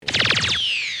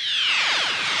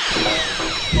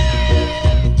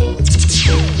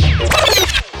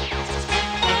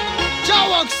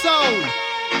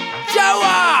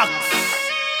Ogaworks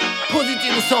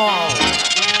positive sound.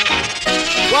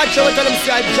 Watch out when them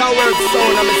say Ogaworks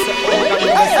sound. I'm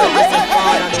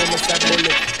say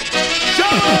bullet.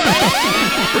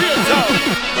 Real sound,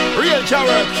 real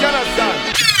Ogaworks, you understand?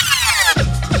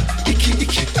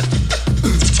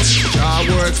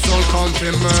 Ogaworks sound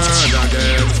country murder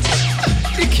them.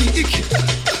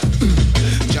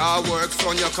 Ogaworks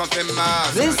sound you come from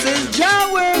Mars. This is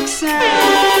Ogaworks sound.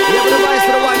 You have the voice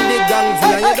for the one big gangs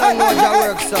and you don't know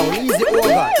Ogaworks sound. Easy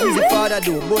over, easy father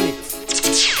do, bullet.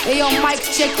 Hey yo, mic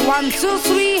check 1, 2,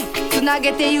 3.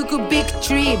 Tonight you could big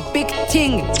tree, big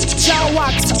thing.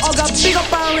 Ogaworks, Oga big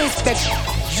up and respect.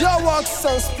 Ogaworks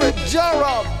sound spread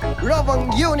Job, love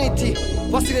and unity.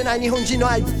 Wasile na Nihonji no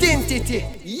identity.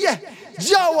 Yeah,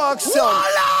 Ogaworks sound.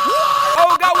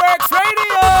 Ogaworks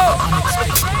Radio.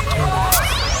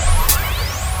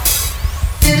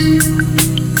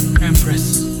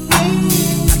 Empress,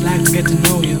 I'd like to get to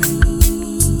know you.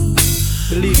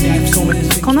 Believe me, I have so many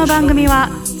things. この番組は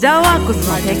ジャワークス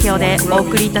の提供でお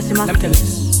送りいたします。 Let me tell you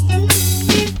this.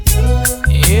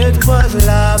 It was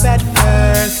love at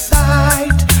first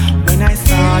sight when I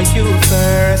saw you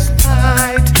first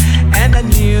night, and I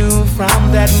knew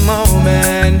from that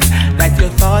moment that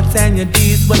your thoughts and your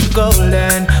deeds was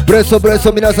golden. ブレストブレス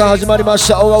ト皆さん始まりまし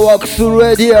た。Ogaworks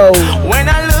Radio。 When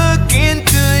I look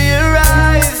into your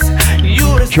eyes, you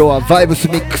今日はバイブス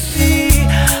ミックス。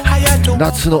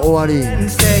夏の終わり。 I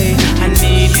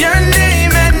need your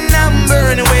name and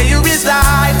number and where you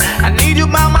reside. I need you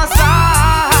by my side.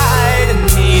 I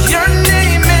need your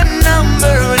name and number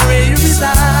and where you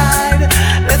reside.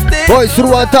 Let's stay. Voice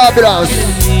through one turbulence. I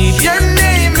need your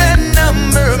name and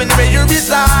number and where you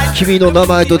reside. 君の名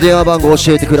前と電話番号を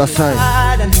教えてください。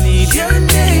 I need your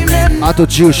name and あと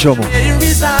住所も。 where you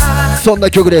reside. そんな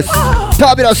曲です。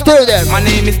Turbulence, tell them. My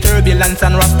name is Turbulence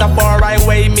and Rastafari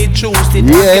way me choose it.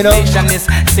 Yeah, you know. Occupation is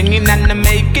singing and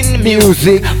making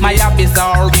music. My hobbies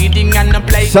are reading and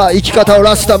playing. さあ生き方を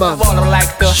ラスタマン。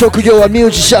 Like the 職業はミュー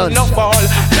ジシャン。 no fall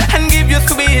and give you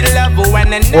sweet love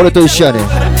when I 俺と一緒やね。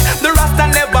 The Rasta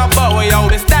never bow,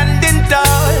 always standing tall.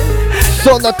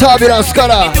 そんなタービュランスか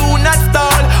ら Do not stall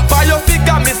for your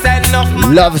figure, me said enough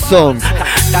man. Love song.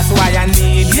 That's why I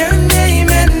need your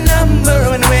name and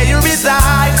number and where you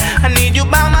reside. I need you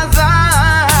by my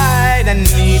side. I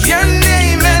need your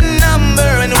name and number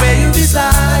and where you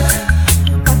reside.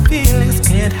 My feelings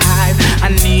can't hide. I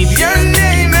need your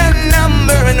name and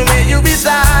number and where you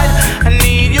reside. I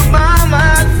need you by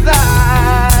my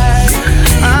side.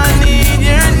 I need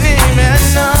your name and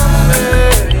number.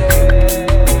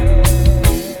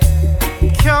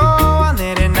 今日は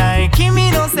寝れない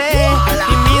君のせい。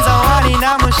耳障り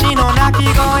な虫の鳴き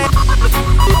声。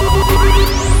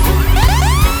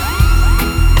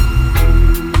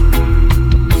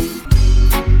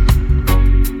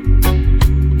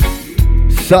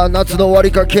さあ夏の終わ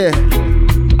りかけ。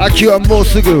秋はもう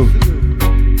すぐ。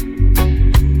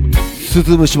ス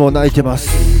ズムシも鳴いてます。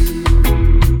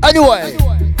Anyway。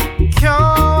今日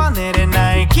は寝れ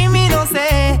ない君のせ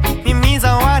い。耳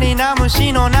障りな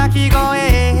虫の鳴き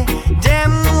声。電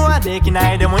話でき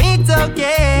ないでも It's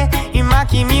okay。今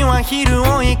君は昼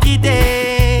を生き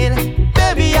てる。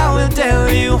Baby I will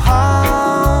tell you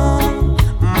how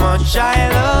much I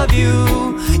love you。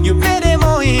夢で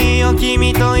もいいよ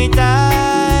君といた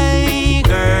い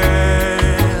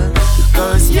Girl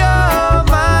Cause you're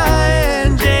my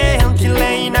angel 綺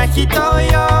麗な人よ。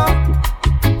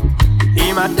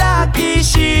今抱き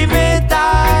しめた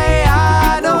い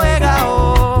あの笑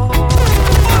顔。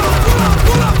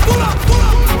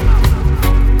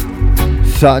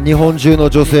さあ日本中の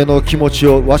女性の気持ち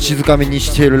をわしづかみに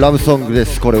しているラブソングで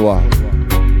す。これは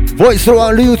Voice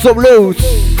One Roots of Roots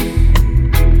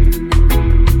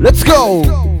Let's go。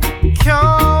 今日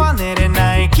は寝れ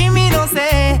ない君のせ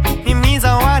い。耳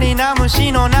障りな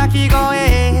虫の鳴き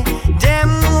声。電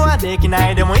話でき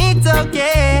ないでも It's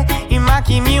okay。今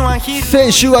君は昼。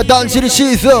先週はだんじり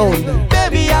シーズン。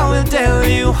 Baby I will tell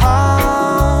you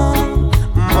how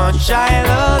much I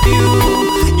love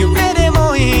you。夢で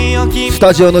もいいよ君。ス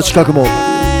タジオの近くも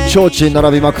提灯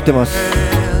並びまくってます。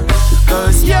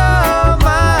 Cause you're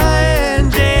my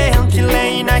angel 綺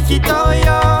麗な人よ。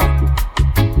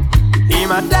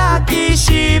今抱き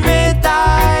しめた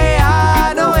い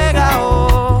あの笑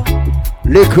顔。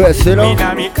リクエストの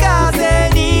南風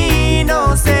に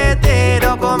乗せて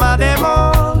どこまで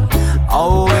も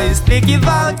Always think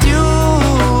about you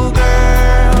girl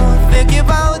Think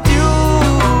about you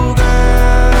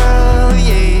girl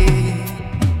Yeah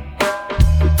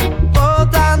ポー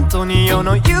タントニオ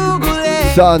の夕暮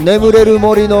れ。さあ眠れる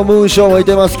森のムーンショーもい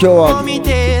てます。今日は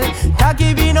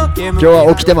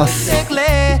起きてます。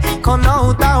この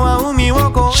歌は海を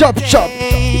越えて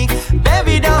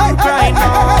Baby don't cry no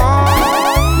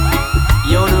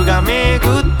夜が巡っ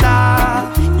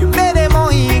た夢で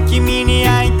もいい君に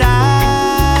会いた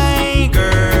い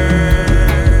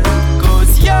Girl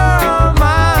Cause you're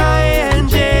my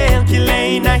angel 綺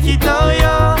麗な人よ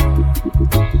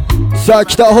さあ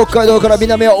北北海道から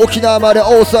南は沖縄まで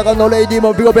大阪のレイディー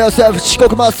もビゴベアセーフ四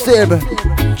国マッシブ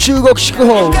中国筑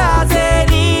豊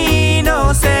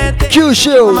九州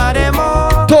東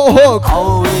北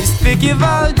Always think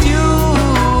about you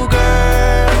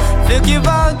girl Think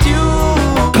about you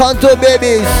関東ベイビ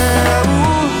ーズ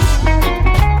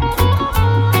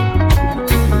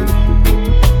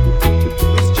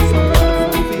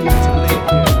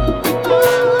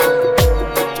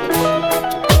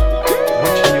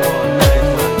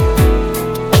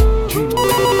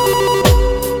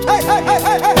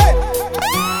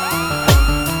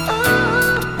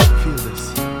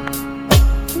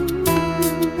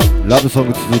ラブソン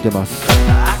グ続いてます。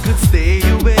I could stay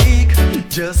awake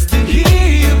just to hear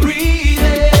you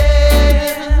breathing.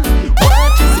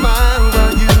 Watch you smile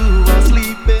while you are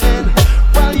sleeping,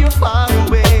 while you're far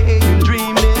away and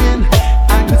dreaming.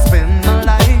 I could spend my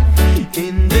life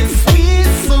in this sweet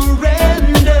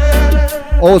surrender.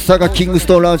 大阪キングス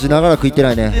トンラウンジ長らく行って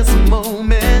ないね。 This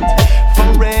moment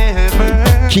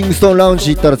forever. キングストンラウンジ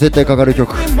行ったら絶対かかる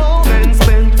曲。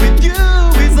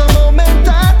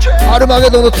アルマゲ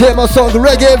ドンのテーマソング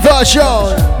レゲエバージョン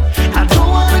I don't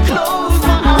wanna close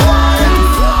my eyes.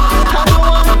 I don't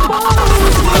wanna fall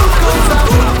asleep 'cause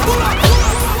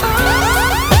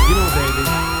You know baby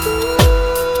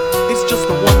It's just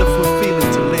a wonderful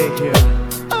feeling to lay here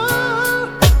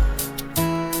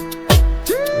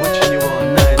Watching you all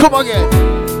night Come again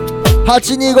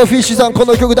 825フィッシュさんこ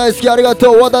の曲大好きありがと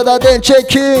う和田ダデンチェッ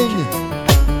キン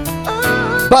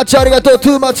バッチありがとう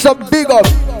Too much some big up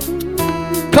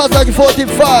Kazaki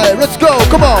 45 Let's go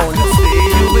come on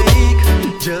Stay awake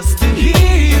just to hear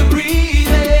you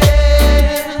breathing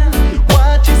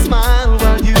Watch you smile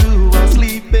while you are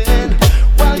sleeping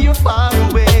While you're far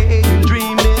away and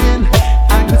dreaming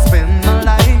I could spend my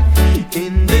life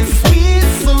in this sweet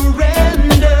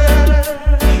surrender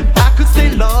I could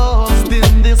stay lost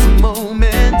in this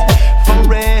moment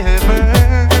forever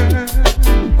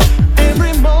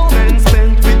Every moment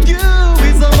spent with you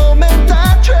is a moment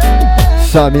I treasure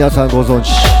さあ皆さんご存知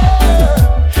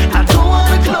I don't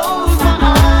wanna close my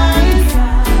eyes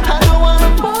I don't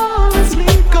wanna fall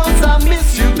asleep Cause I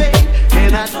miss you babe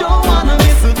And I don't wanna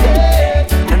miss a day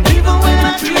And even when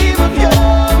I dream of you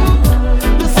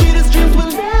The sweetest dreams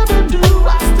will never do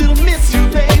I still miss you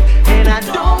babe And I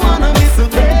don't wanna miss a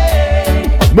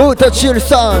day ムータチル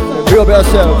さんビゴベア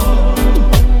セル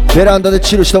ベランダで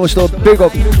チルした人ビゴ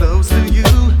Close to you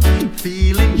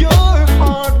Feeling your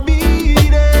heart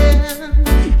beating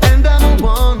And I'm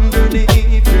wondering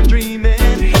if you're dreaming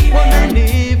Wondering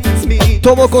if it's me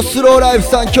ともこスローライフ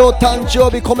さん今日誕生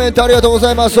日コメントありがとうご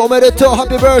ざいますおめでとうハッ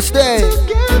ピーバースデ I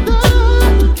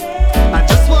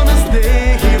just wanna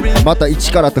stay here in ーまた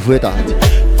1カラット増えた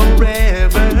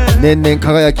forever 年々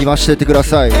輝き増してってくだ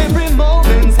さい Every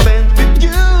moment spent with you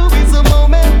is a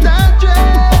moment I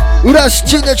dread 浦市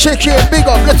チンでチェッキンビ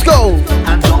ゴ Let's go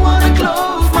I don't wanna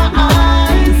close my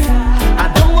eyes I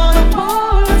don't wanna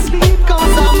fall asleep Cause I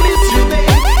miss you babe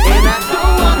And I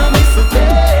don't wanna miss a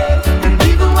day And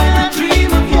even when I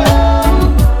dream of you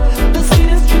The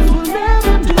sweetest dreams will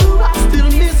never do I still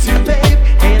miss you babe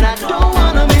And I don't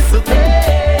wanna miss a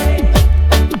day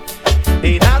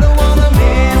And I don't wanna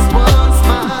miss one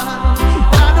smile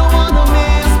I don't wanna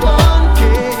miss one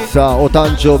kiss さあお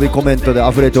誕生日コメントで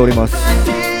溢れております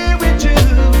Here with you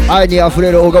愛に溢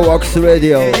れるオガワークスレデ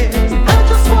ィオ I just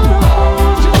wanna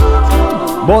hold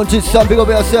you モンチッチさんビゴ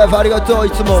ベアセーフありがとう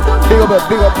いつもビゴベ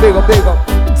ビゴビゴビゴ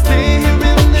Stay here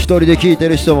in 一人で聴いて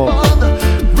る人も the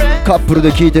red カップル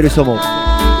で聴いてる人も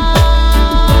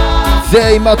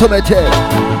全員まとめて Here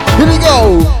we go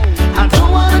I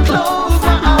don't wanna close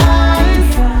my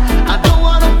eyes I don't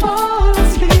wanna fall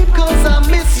asleep Cause I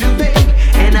miss you babe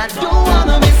And I don't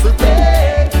wanna miss a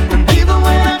day And even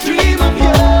when I dream of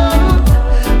you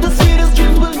The sweetest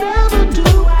dreams will never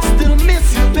do I still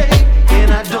miss you babe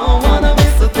And I don't wanna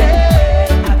miss a day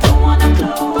I don't wanna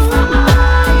close my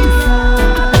eyes I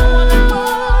don't wanna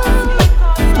fall asleep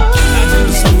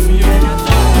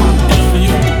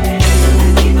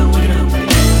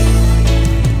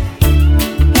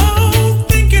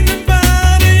Thinking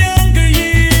about the younger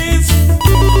years,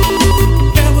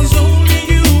 that was only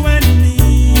you and me.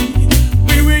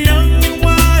 We were young and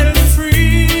wild and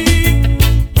free.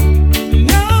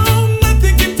 Now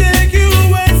nothing can take you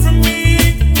away from me.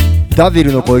 ダビ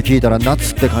ルの声聞いたら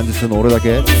夏って感じするの俺だ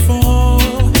け Before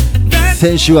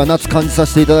先週は夏感じさ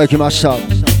せていただきました。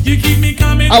 You keep me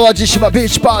coming. 淡路島ビー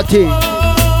チパーティ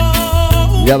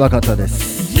ーやばかったで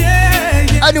す。 Yeah,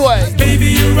 yeah. Anyway,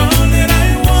 Baby, you're all that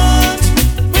I want.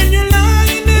 When you're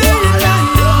lying there in my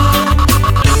arms.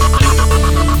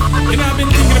 You know, I've been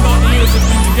thinking about the years we've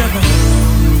been together.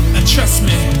 And trust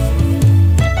me,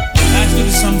 I do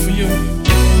this song for you.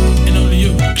 And only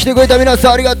you. 来てくれた皆さ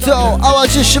んありがとう。淡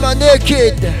路島ネイキ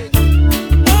ッド。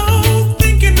 Oh,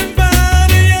 thinking about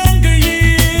the younger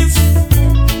years.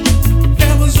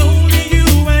 That was only you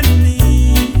and me.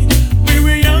 We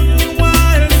were young and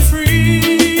wild and free.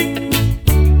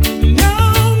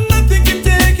 Now nothing can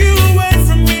take you away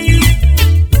from me.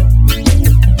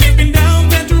 We've been down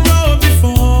that road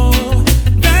before.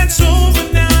 That's over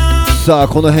now. さあ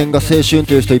この辺が青春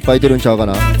という人いっぱい出るんちゃうか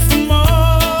な。 Back for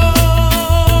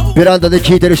more. ベランダで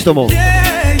聴いてる人も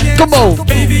Yeah, yeah. Come on.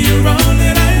 Baby, you're all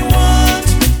that I want.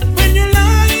 When you're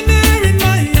lying there in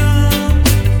my arms,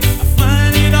 I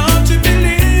find it hard to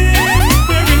believe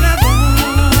we're in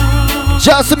love. ジ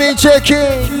ャスミンチェキン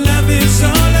Love is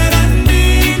all that I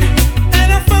need,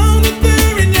 and I found it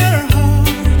there in your heart.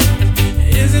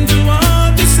 Isn't too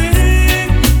hard to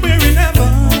sing. We're in heaven.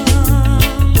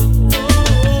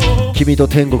 君と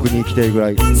天国に生きているぐら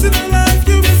い Once in a life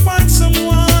you will find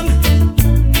someone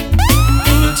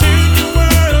who will turn your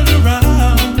world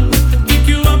around, pick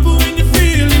you up when you're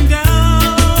feeling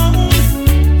down.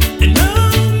 And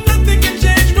now nothing can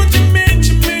change what you mean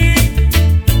to me.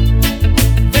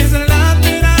 There's a lot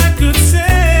that I could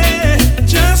say.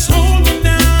 Just hold me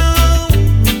now,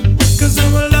 'cause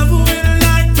our love will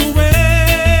light the way.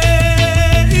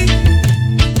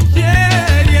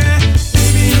 Yeah, yeah.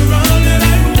 Baby, you're all that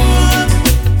I want.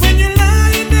 When you're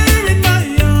lying there in my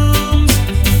arms,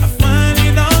 I find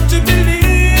it hard to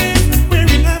believe we're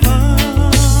in heaven.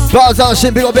 バーザンシ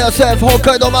ンビゴベアセーフ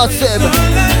北海道マッセーブ All I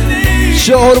need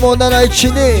ショーホルモン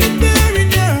712 there in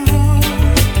your heart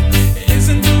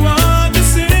isn't too hard to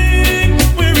sing.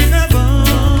 We're in heaven.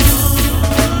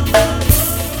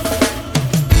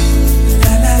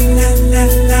 La la la la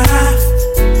la.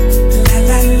 La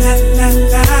la la la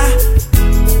la.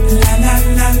 La la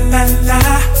la la la.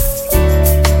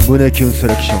 胸キュンセ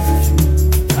レクション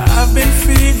I've been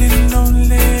feeling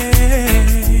lonely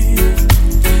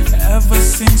ever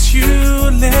since you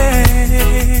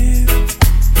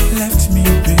left me,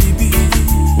 baby.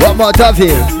 One more time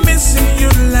here Missing you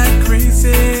like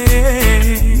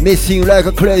crazy. Missing you like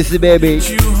a crazy baby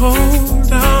You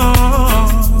hold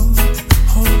on.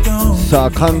 さ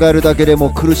あ考えるだけでも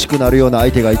苦しくなるような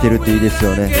相手がいてるっていいです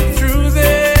よね Get through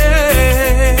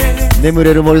there. 眠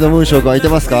れる森のムーンショーがいて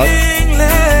ますか Nothing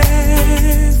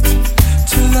left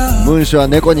to love. ムーンショーは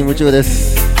猫に夢中で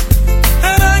す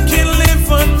And I can live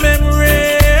on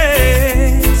memories,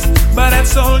 but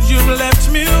that's all you've left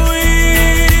me with.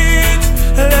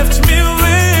 Left me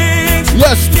with.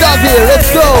 Yes, stop here,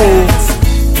 let's go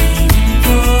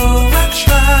Though I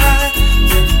try,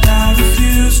 and I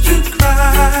refuse to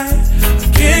cry. I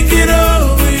can't get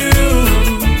over you.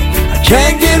 I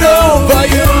Can't get over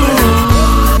you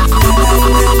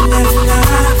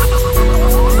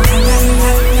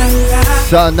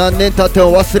さあ何年経って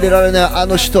も忘れられないあ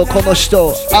の人この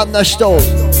人あんな人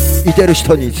いてる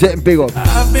人に全ビゴ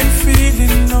I've been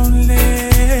feeling lonely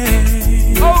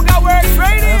Ogaworks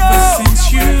Radio. ever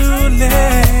since you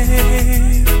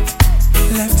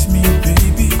left me,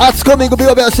 baby. アツコミングビ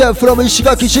ゴベアセーフ from 石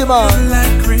垣島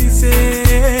Like crazy.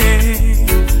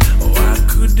 Why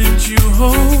couldn't you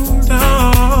hold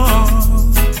on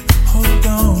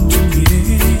to me?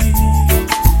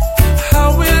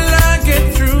 How will I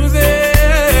get through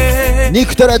this?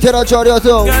 肉テレテラチョありが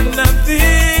とう Got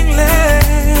nothing left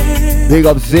ビッグ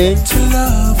アップ全 to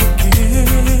love again.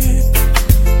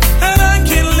 And I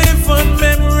can live on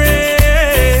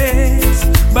memories,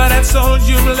 but that's all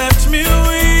you've left me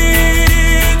with.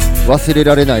 忘れ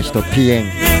られない人 PN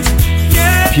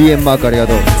Yeah. PN マークありが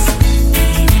とう Though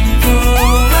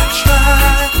I try,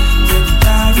 and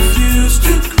I refuse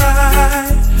to cry.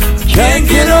 Can't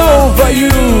get over you.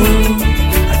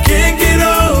 I can't get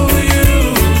over you.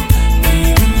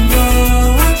 Even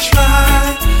though I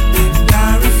try, and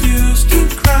I refuse to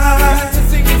cry.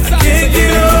 I can't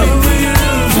get over you.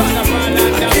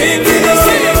 I can't get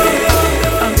over you.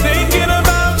 I'm thinking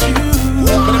about you.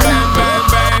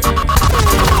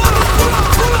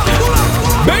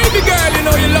 Baby girl, you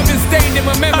know your love is staying in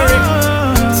my memory.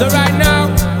 So right now,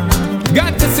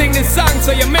 got to sing this song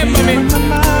so you remember me.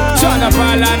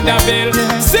 Jonathan Landaville,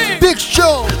 sing. Big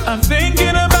Show I'm thinking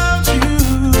about you.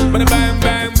 Bang,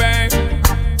 bang, bang.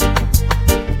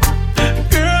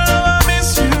 Girl, I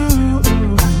miss you.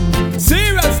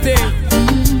 Serious thing.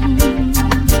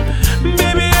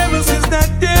 Baby, ever since that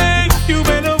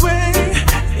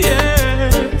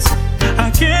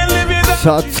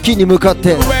さあ月に向かっ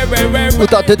て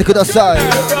歌っててください。 You're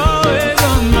always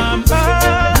on my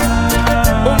mind.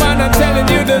 Woman, I'm telling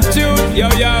you the truth, yo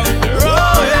yo. You're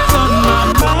always on my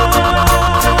mind.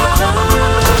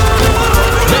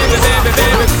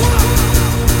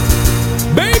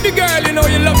 Baby girl, you know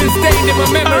your love is staying in my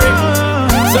memory.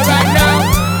 So right now,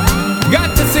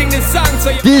 got to sing this song so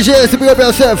you DJ big up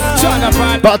yourself. turn up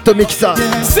and バッドミキサ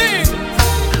ー。 sing.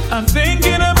 I'm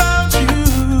thinking about you.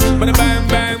 Bang bang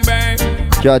bang.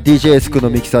 今日は DJ スクの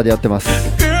ミキサーでやってます。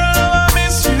 Girl, I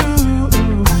miss you.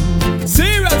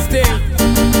 Serious thing.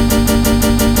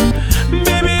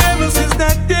 Baby, ever since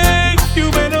that day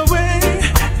you went away.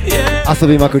 Yeah, 遊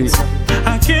びまくり。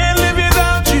 I can't live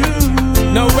without you.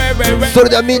 No way. それ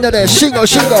ではみんなでシンゴ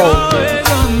シンゴ。 Always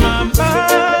on my mind.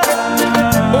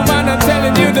 Woman, I'm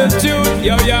telling you the truth,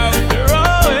 yo yo. You're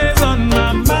always on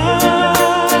my mind.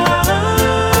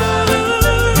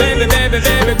 Baby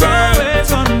girl.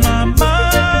 Always on my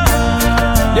mind.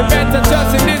 You better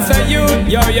trust in this and you,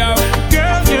 yo yo.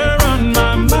 Girl, you're on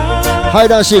my mind. ハイ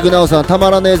ランシークナオさん、たま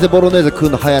らねえぜボロネーゼ食う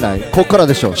の早ない。こっから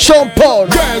でしょ。ショーン・ポー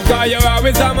ル。 Girl, cause you're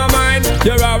always on my mind.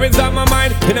 You're always on my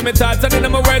mind. In my thoughts and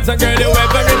in my words, and girl, you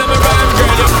ever in my rhyme,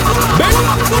 girl.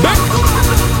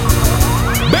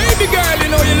 Baby girl, you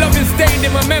know your love is staying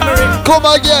in my memory. Come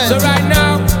again. So right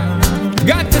now,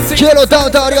 got to sing. キエロダウ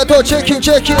ンタウンありがとう。チェッキン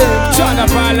チェッキン。 Turn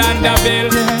up all under bill.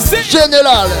 Sing. ジェネ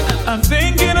ラル。 I'm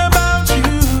thinking about you.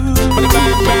 Bang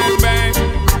bang bang.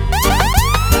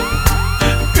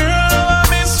 Girl, I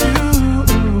miss you.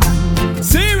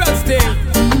 Serious thing.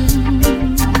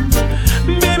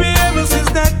 Baby, ever since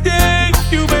that day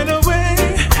you went away.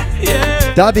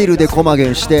 Yeah, ダビルでコマゲ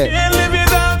ンして、 can't live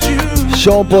without you. シ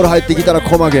ョーン・ポール入ってきたら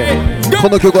コマゲン。こ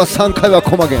の曲は3回は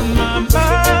コマゲン。 My mind.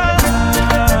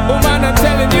 Woman, I'm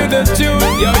telling you the truth,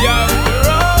 yo yo. You're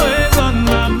always on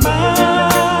my mind.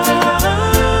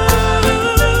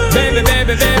 Baby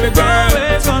girl.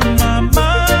 Always on my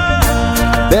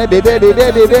mind. ベビーベビー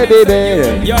ベビーベビーベビ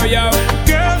ー。 Yo yo.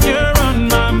 Girl, you're on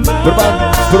my mind. プルバ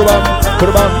ンプルバンプ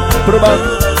ルバンプルバン。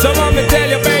 So let me tell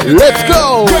you, baby. Let's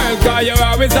go. Girl, cause you're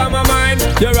always on my mind.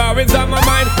 You're always on my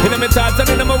mind. In my thoughts and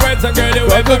in my words, and girl, you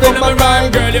ever in my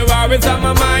rhyme. Girl, you're always on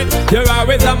my mind. You're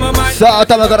always on my mind. さあ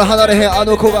頭から離れへんあ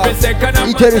の子が Every second of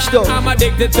いてる人。 I'm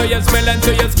addicted to your smell and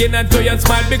to your skin and to your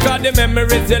smile because the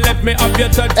memories you left me of your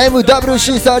touch.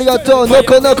 MWC さんありがとう。ノ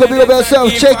コノコビオベアセ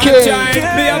ルチェッキン。 Me,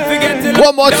 I forget to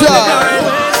One more time.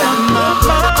 Always on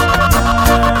my mind.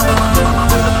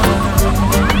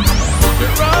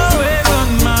 You're always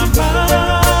on my mind.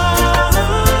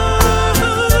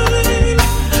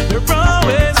 You're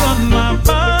always on my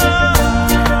mind.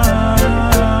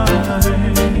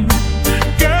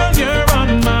 Girl, you're on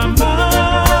my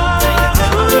mind.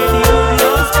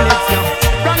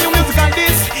 Brand new music on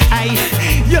this. Aye.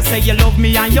 You say you love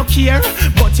me and you care,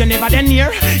 but you never then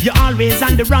near. You're always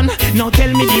on the run. Now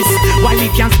tell me this, why we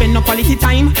can't spend no quality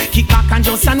time? Kick back and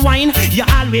just unwind. You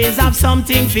always have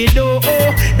something to do.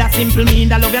 That simple mean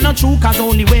that love you're not true, cause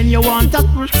only when you want to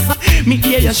me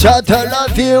hear you shout. Shut I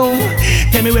love you.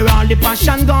 Tell me where all the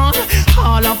passion gone,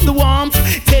 all of the warmth.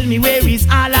 Tell me where is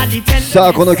all of the tenderness. さ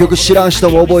あこの曲知らん人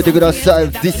も覚えてください。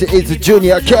This is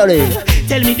Junior Kelly.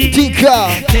 Tell me this. Tika.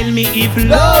 Tell me if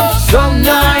love's so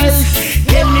nice.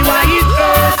 Tell me why it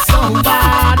hurts so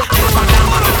bad.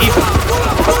 If you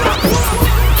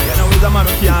know, he's a man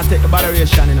who can't take the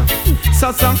botheration, you know.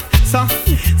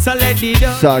 So let it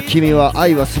go. さあ君は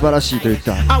愛は素晴らしいと言っ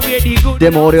た。 Away the good.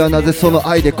 でも俺はなぜその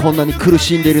愛でこんなに苦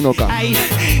しんでいるのか。 Aye.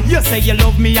 You say you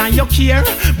love me and you care,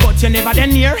 but you never then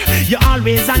near. You're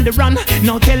always on the run.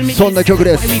 Now tell me そんな曲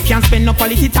です。 why we can't spend no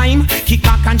quality time. Kick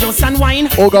back and just unwind.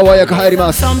 小川役入り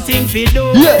ます。 Something for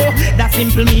do. Yeah. That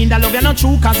simple mean that love you're not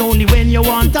true, cause only when you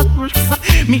want to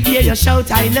me hear you shout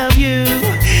I love you.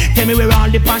 Tell me where all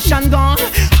the passion gone,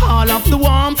 all of the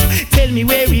warmth. Tell me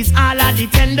where is all of the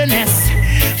tenderness.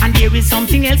 And there is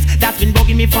something else that's been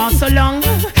bugging me for so long.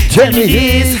 Tell me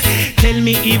this. Tell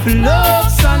me if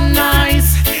love's so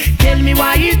nice. Tell me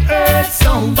why it hurts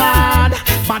so bad.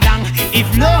 Badang, if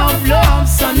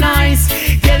love's so nice.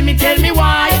 Tell me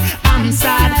why I'm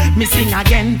sad. Me sing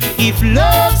again. If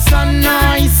love's so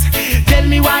nice. Tell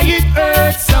me why it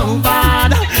hurts so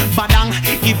bad. Badang,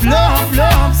 if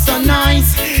love's so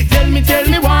nice. Tell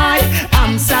me why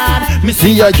I'm sad. Me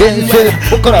sing again.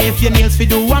 Kokara. If your nails fi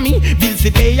do a me, bills fi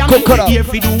pay a me, Kokara. ear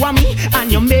fi do a me,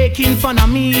 and you're making fun of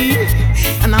me,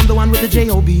 and I'm the one with the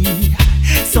J.O.B.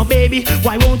 So baby,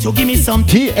 why won't you give me some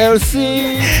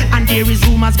TLC? And there is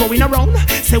rumors going around,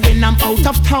 say when I'm out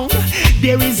of town,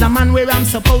 there is a man where I'm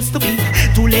supposed to be.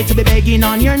 Too late to be begging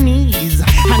on your knees.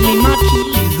 Hand me my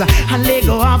keys and let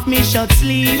go off me short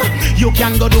sleeve. You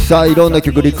can go to さあいろんな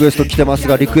曲リクエスト来てます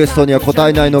が、リクエストには答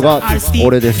えないのが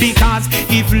俺です。 Because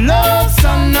if love's so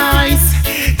nice,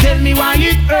 tell me why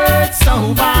it hurts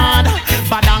so bad.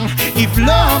 But if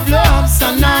love's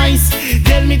so nice,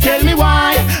 tell me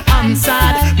why I'm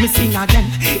sad. Me sing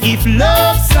again. If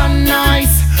love's so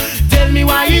nice, tell me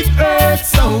why it hurts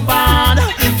so bad.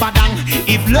 But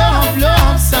if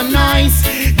love's so nice,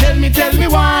 tell me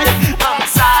why I'm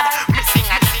sad. Me sing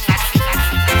again.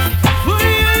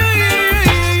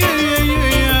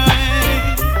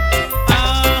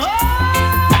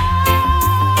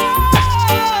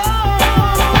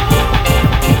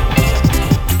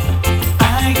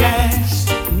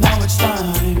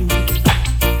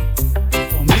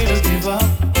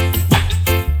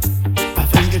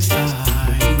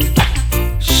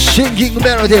 Singing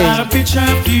melody. Got a picture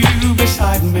of you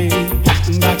beside me.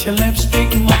 Got your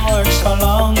lipstick marks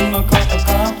along a couple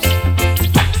cups.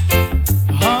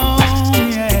 Oh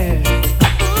yeah.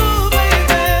 Ooh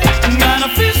baby. Got a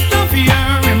fist of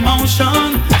your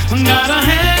emotion. Got a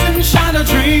hand shot of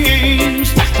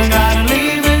dreams. Gotta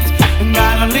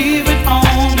leave it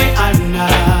on behind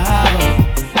now.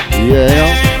 Yeah.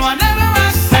 And whatever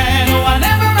I said,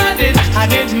 whatever I did, I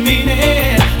didn't mean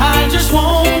it. I just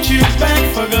want you back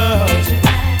for good.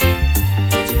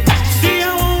 See,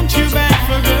 I want you back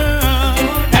for good.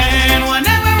 And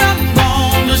whenever I'm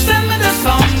gone, just send me the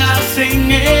song, I'll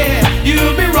sing it.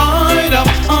 You'll be right up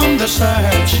on the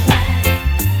search.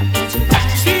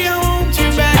 See, I want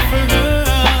you back for good.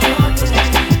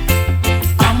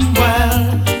 I'm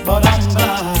well, but I'm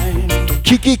blind.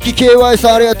 Kiki KY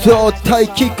さんありがとう。タイ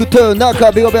キックと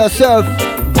中 Big up yourself.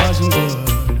 Wasn't good.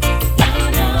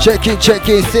 Check in,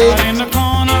 see. In the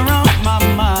corner of my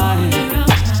mind.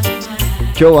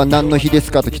 今日は何の日で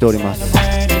すかと来ております。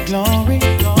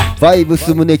バイブ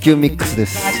ス胸キュンミックスで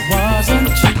す。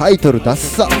タイトルダッ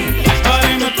サ。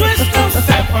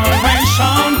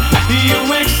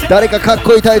誰かかっ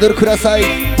こいいタイトルください。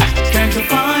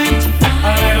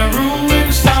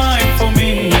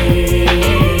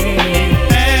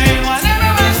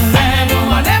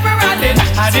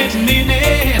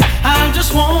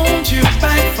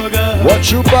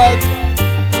Want you back.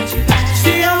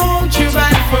 See, I want you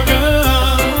back for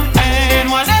good.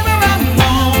 And whenever I'm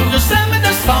gone, just send me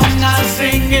the song, I'll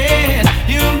sing it.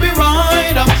 You'll be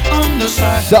right up on the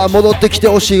side. さあ戻ってきて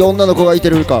ほしい女の子がいて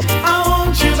るか。I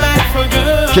want you back for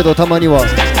good. けどたまには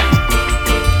And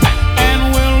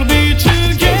we'll be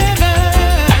together.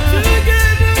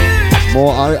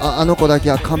 もうあの子だけ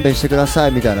は勘弁してくださ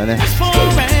いみたいなね。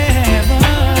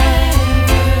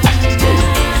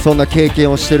そんな経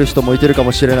験をしてる人もいてるか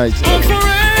もしれない。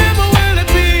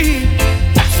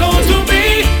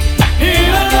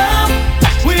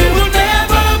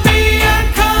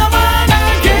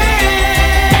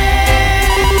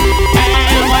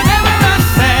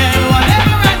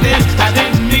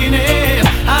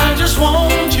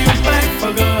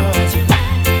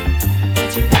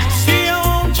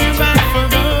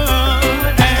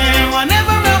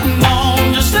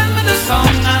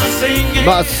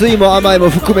まあ酸いも甘い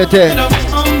も含めて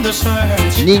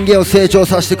人間を成長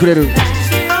させてくれる。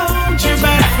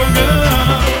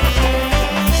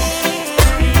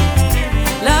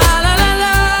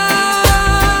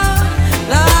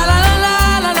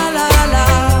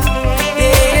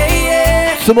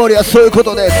つもりはそういうこ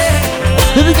とです。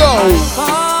Here we go!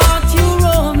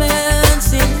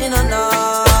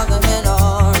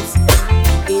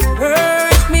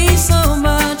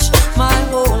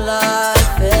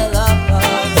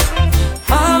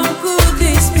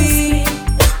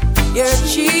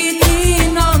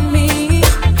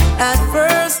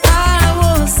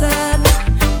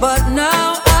 But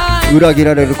裏切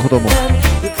られることも。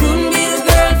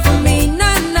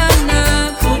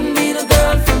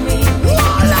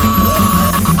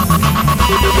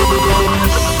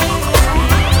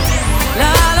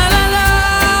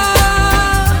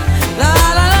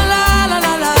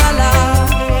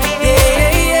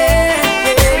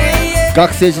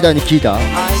学生時代に聞いた？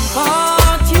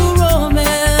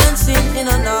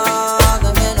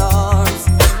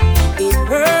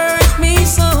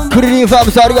クリリンファー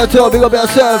ムさんありがとう。ビッグアップヨー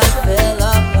セルフ。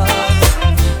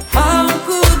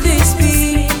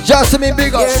ジャスミンビ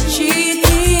ッグアッ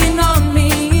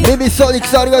プ。ミミソニック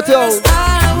さんありがとう。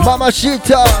ママシー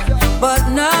タ。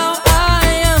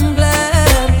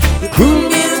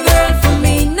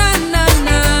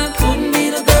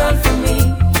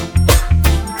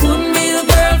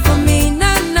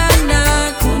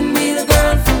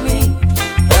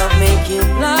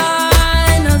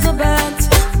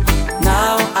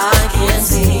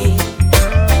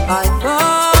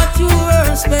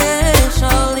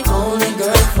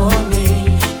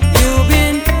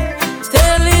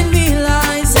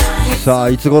さあ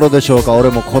いつ頃でしょうか。俺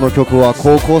もこの曲は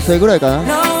高校生ぐらいかな。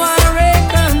 Now I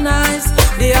recognize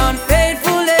the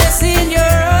unfaithfulness in your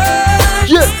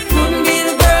eyes. Yeah. Couldn't be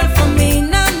the girl for me,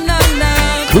 nah, nah,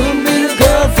 nah. Couldn't be the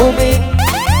girl for me.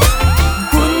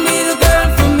 Couldn't be the girl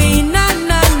for me, nah,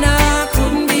 nah, nah.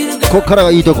 Couldn't be the girl. こっから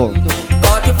がいいとこ。 Got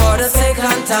you for the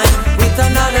second time with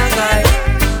another guy.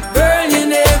 Girl, you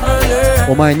never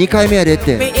learn. お前2回目やでっ Me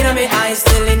て。 in my eyes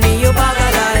telling me you bag of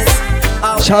lies.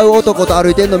 I ちゃう男と歩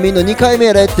いてんのみんな2回目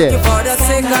やでっ you て。 for the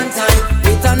second time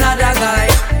with another guy.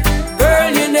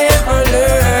 Girl, you never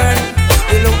learn.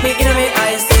 You look me in my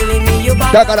eyes telling me you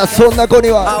bag だからそんな子に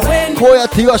はこうやっ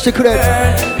て言わしてくれ。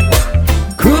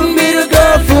 Couldn't be the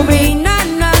girl for me, nah,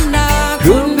 nah, nah.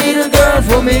 Couldn't be the girl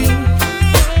for me.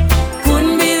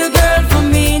 Couldn't be the girl for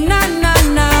me, nah, nah,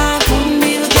 nah. Couldn't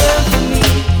be the girl for me.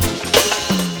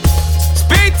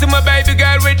 Speak to my baby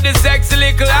girl with the sexy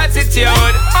little attitude.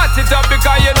 Hot it up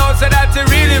because you know so that you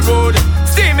really rude.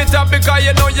 Steam it up because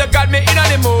you know you got me in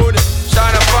the mood.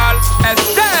 Shine a fall,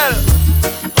 Estelle.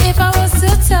 If I was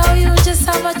to tell you just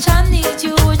how much I need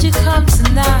you, would you come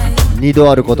tonight? 2度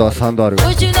あることは3度ある。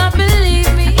 Would you not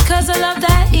believe me? Cause a love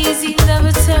that easy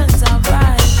never turns out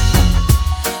right.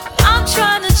 I'm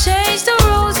trying to change the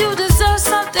rules, you deserve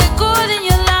something good in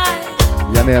your life.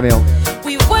 やめよう。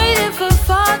 We waited for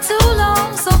far too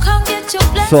long, so come get your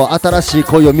blessing. そう新しい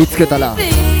恋を見つけたら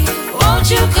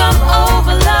Won't you come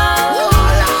over, love?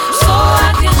 So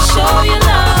I can show you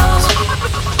love.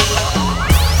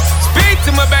 Speak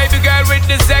to my baby girl with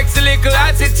the sexy little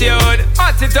attitude.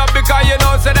 Hot it up because you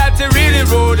know so that you really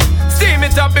rude. Steam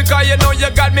it up because you know you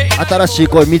got me in 新しい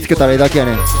恋見つけたらいいだけや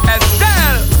ねん。 Estelle.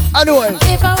 Anyway.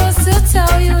 If I was to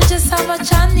tell you just how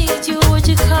much I need you, would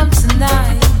you come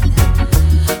tonight?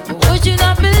 Would you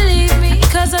not believe me?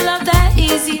 Cause a love that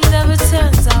easy never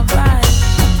turns out right.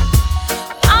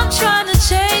 I'm trying to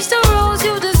change the rules,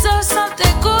 you deserve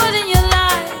something good in your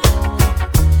life.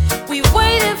 We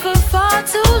waited for far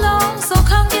too long, so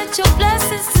come get your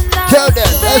blessings tonight. Tell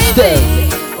them, Baby,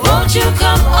 won't you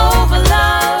come over,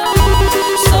 love?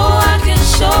 So I can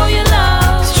show you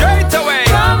love. Straight away.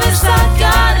 Promise I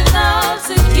got enough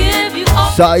to give you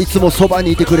all. さあいつもそば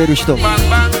にいてくれる人。 Bang,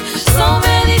 bang. So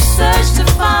many search to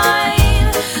find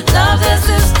love that's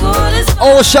as good as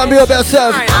mine. Oh, champion of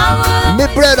yourself. I would've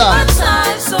Me brother. wasted my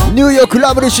time, so ニューヨーク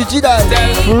ラブリッシュ時代。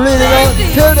Really long.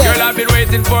 Tell them. Girl, I've been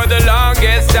waiting for the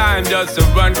longest time just to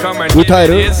run, come and give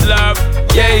Title. me this love.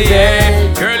 Yeah,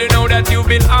 yeah. Girl, you know that you've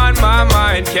been on my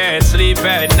mind. Can't sleep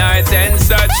at night and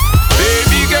such.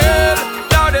 Baby girl,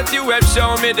 now that you have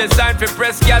shown me the sign for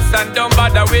press gas and don't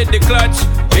bother with the clutch.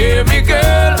 Hear me,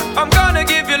 girl, I'm gonna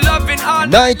give you loving all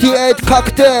 98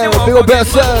 cocktail. Big up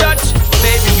yourself.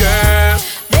 Baby girl.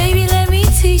 baby, let me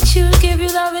teach you, give you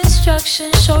love instruction,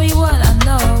 show you what I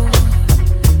know.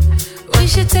 We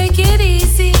should take it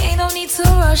easy, ain't no need to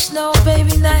rush, no,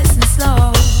 baby, nice and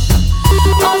slow.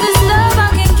 All this love I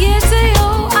can give to you,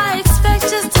 I expect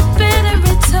just a bit in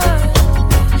return.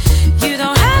 You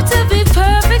don't have to be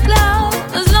perfect, love,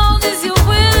 as long as you're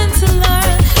willing to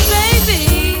learn.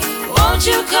 Baby, won't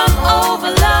you come over,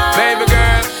 love? Baby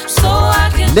girl. So I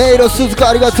can ネイロ鈴鹿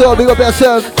ありがとう。Big up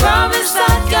yourself. promise I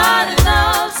got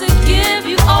enough to give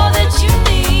you all that you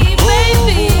need,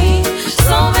 baby.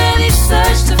 So many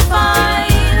search to find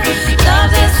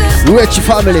love that's as good Rich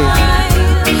family. as mine.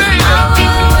 I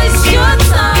won't waste your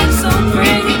time, so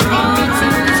bring it on to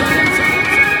me.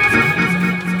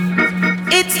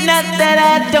 It's not that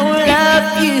I don't love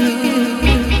you.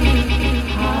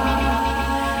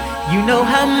 You know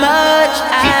how much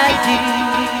I do.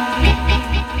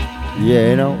 Yeah,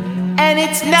 you know. And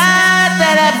it's not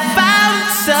that I found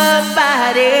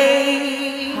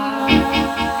somebody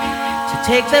to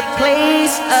take the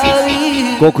place of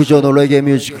you. 極上のレゲエ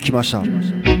ミュージック来ました。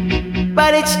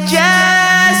 But it's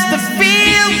just the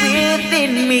feel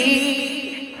within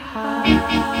me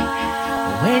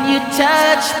when you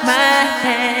touch my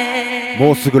hand.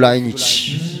 もうすぐ来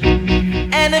日。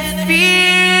 And the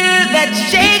fear that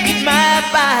shakes my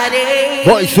body.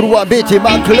 ボイスルはビーティ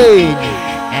マクリーン。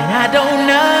 And I don't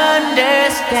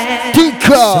understand. Tinker.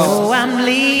 So I'm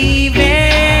leaving.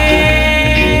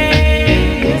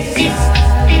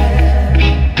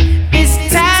 This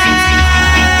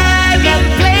time I'm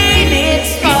playing it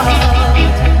smart.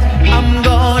 I'm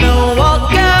gonna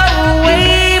walk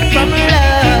away from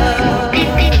love.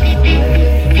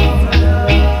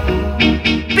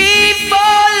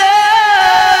 Before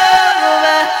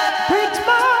love breaks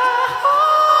my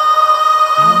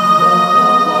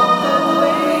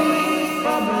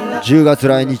heart. 10月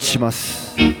来日しま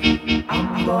す。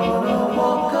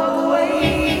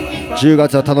10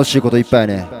月は楽しいこといっぱいや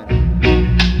ね。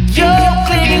 You're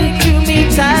clinging to me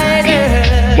tighter.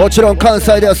 もちろん関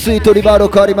西ではスイートリバーロッ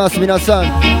クあります。皆さん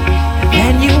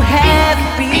than you have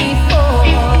before.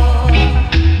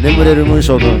 眠れる文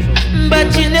章君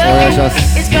But you お know 願いしま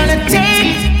す。 it's gonna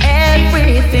take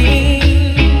everything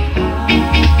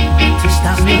to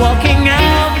stop me walking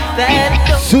out that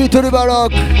door. スイートリバーロッ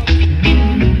ク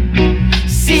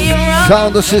See your arms サウ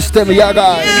ンドシステム野外 got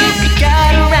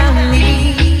around me.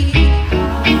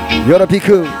 ヨラピ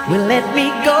ク Will let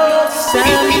me go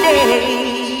someday.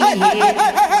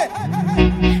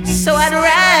 So I'd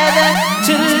rather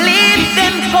to leave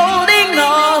them holding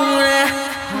on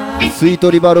スイー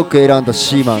トリバーロック選んだ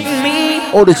シーマン me.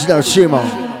 オリジナルシーマ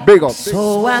ンビッグアップ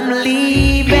So I'm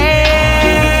leaving.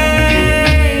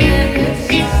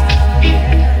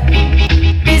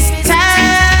 This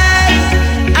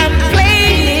time I'm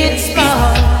playing it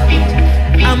smart.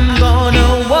 I'm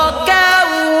gonna walk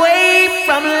away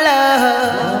from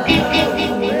love.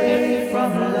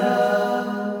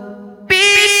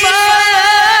 Before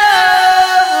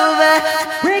love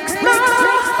breaks my heart.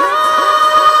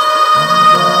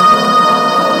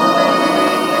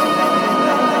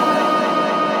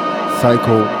 最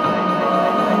高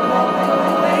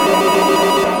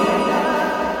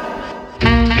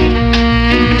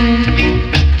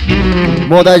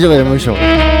もう大丈夫よ文章ナ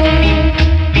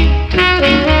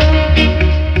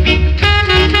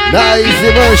イス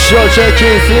文章チェック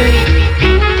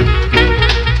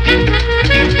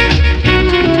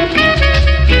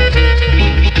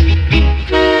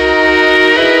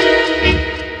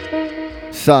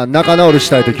スさあ仲直りし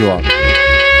たいときは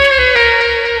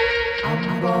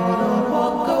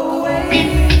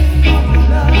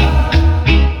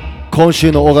今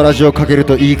週のオガラジをかける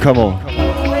といいかも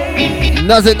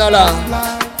なぜなら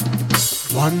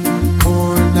One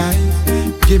more night,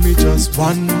 give me just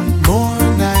one more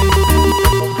night.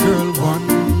 Girl, one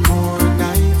more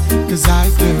night, 'cause I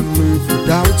can't live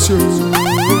without you.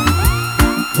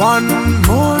 One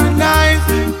more night,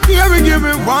 give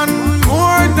me one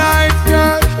more night,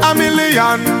 girl. A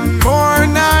million more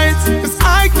nights, 'cause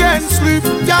I can't sleep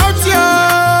without you.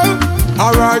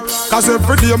 Alright, 'cause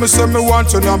every day me say me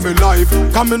want you in my life.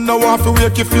 Come in now off to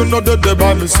wake if you know the day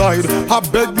by my side. I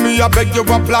beg you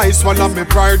apply, swallow me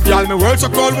pride. Girl, me world so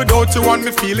cold without you and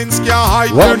me feelings can't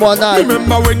hide. One more night.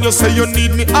 Remember when you say you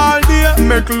need me all day.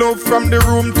 Make love from the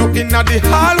room to inna the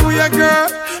hallway, girl.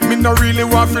 Me no really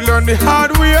want to learn the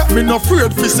hard way. Me no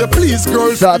afraid to say please,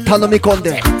 girl. さあ頼み込ん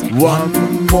で One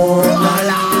more night,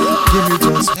 give me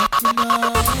just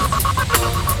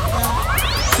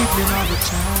give me another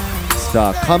chance. さ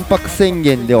あ関白宣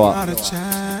言では Another chance,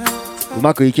 う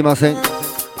まくいきません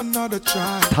another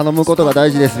try. 頼むことが大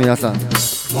事です皆さん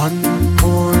One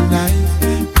more night,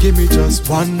 give me just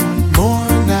one more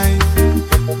night.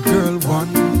 Girl,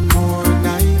 one more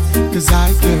night, 'cause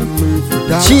I can't live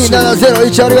without you.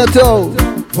 C701 ありがと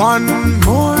う One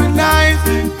more night,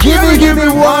 give me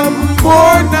one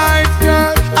more night,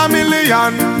 girl. A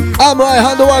million. アムアイ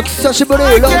ハンドワーク久しぶり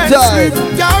I Long can't time sleep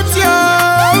without you.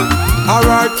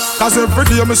 Alright, 'cause every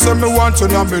day me say me want you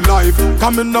in my life.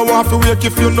 Come in now off to wake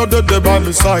if you know the day by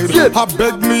my side. Yeah. I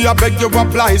beg you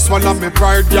apply, swallow me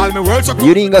pride, girl. Me world so cold.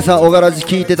 ユリンガさんオガラジ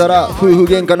聞いてたら夫婦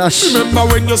喧嘩なし Remember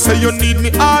when you say you need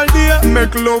me all day.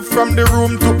 Make love from the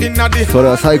room to inna the それ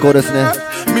は最高ですね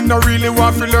Me no really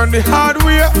want to learn the hard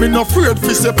way. Me no afraid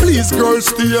to say please, girl,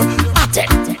 stay.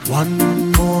 One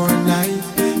more night,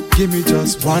 give me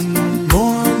just one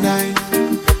more night.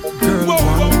 Girl,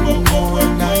 one more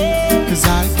night, 'cause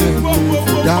I can't live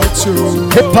without you.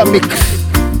 ペッパーミックス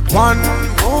One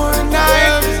more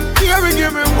night, give me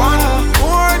one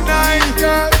more night,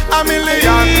 girl. A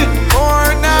million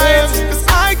more nights, 'cause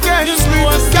I can't sleep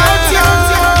without you.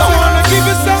 I wanna give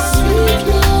you some sweet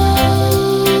love,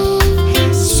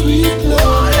 sweet love.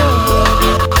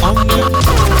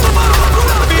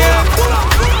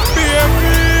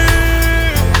 Baby.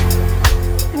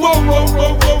 Whoa, whoa,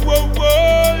 whoa, whoa, whoa,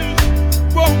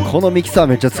 whoa. このミキサー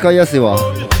めっちゃ使いやすいわ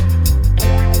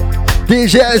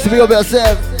DJs big up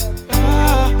yourself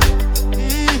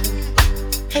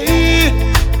Hey,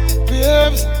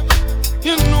 babes,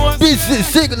 you know This is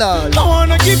Signal I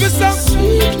wanna give you some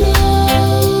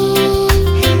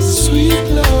sweet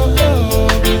love,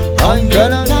 on the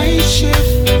night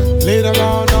shift, later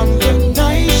on the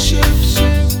night shift.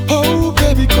 Oh,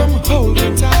 baby, come hold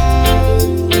me tight.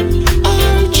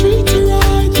 I'll treat you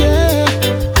right,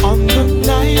 yeah, on the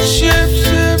night shift,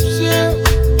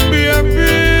 baby.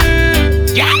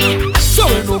 Yeah. So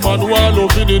ain't no man who are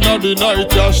loving in inna the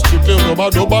night, yeah. Strictly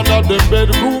rub-a-dub under them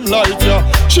bedroom light, yeah.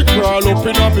 She crawl up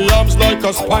inna me arms like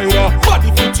a spider.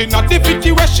 Body fit inna the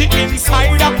fitty where she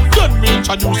inside her. Then me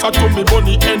introduce her to me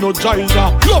bunny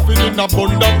energizer. Loving in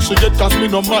abundance, she get as me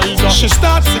no miser. She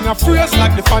starts sing a phrase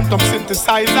like the phantom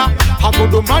synthesizer. I go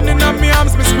the man inna me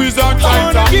arms, me squeeze her tighter.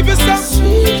 I wanna give you some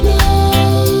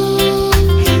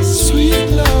sweet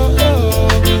love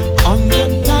on the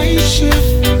night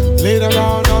shift. Later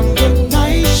on the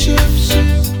night shift.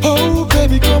 Oh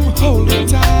baby, come hold me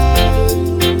tight.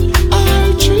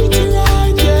 I'll treat you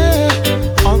right,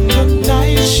 yeah. On the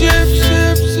night shift.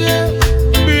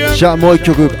 じゃあもう一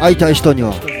曲会いたい人に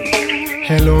は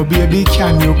Hello baby,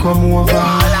 can you come over?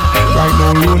 Right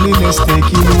now loneliness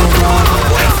taking over.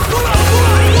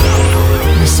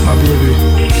 Miss my baby.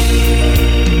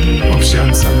 Hope she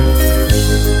answer me.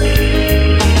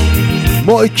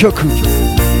 もう一曲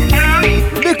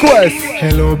Request.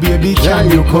 Hello baby, can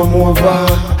you come over?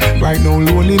 Right now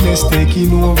loneliness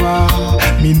taking over.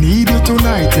 Me need you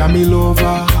tonight, yeah me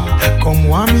lover. Come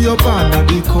warm me up under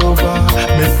the cover.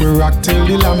 Make we rock till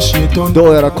the lampshade on.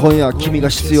 どうやら今夜君が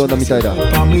必要なみたいだ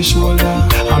On me shoulder,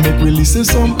 I make we listen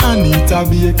some Anita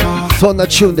Baker. そんな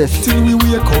チューンです Till we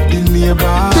wake up the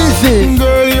neighbor. Busy.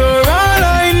 Girl, you're all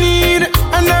I need,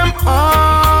 and I'm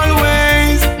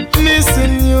always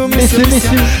missing you. Miss you, baby.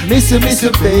 Miss you.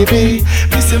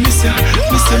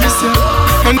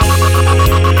 And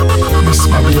miss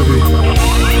my baby.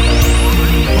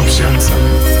 Hope she answer me.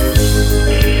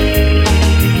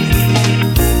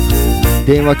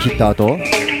 電話切った後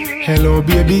Hello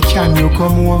baby, can you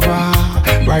come over?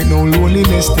 Right now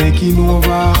loneliness taking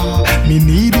over. Me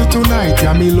need you tonight,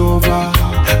 yeah me lover.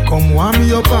 Come warm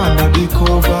me up under the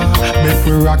cover. Make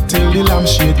we rock till the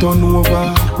lampshade turn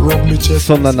over. Rub me chest.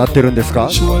 そんなんなってるんですか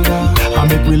Shoulder. I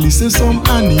make we listen some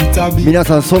Anita Baker. 皆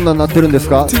さんそんなんなってるんです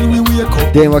か Till we wake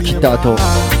up. 電話切った後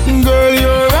Girl, you're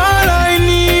all I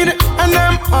need, and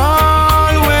I'm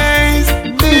always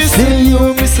missing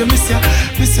you. Miss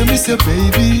you,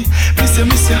 baby. Miss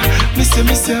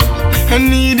you. I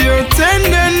need your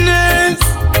tenderness.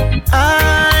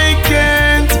 I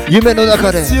can't. 夢の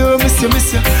中で Miss you,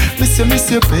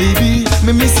 baby.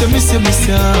 Miss you.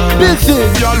 Busy.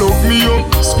 You love me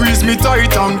up, squeeze me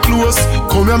tight and close.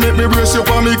 Come here, make me brace you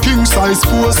for me king size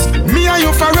post. Me and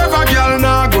you forever, girl.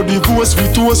 Now go divorce. We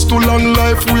toast to long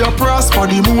life. We are prosper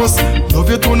the most. Love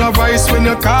you to a voice when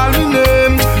you call me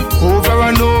name. Over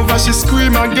and over, she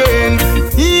scream again.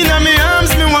 In my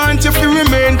arms, me want you to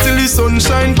remain till the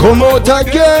sunshine Come out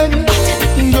again.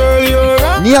 Girl, you're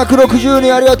a 260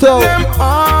人ありがとう I'm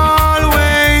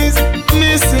always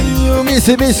missing you. Miss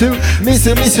you, baby.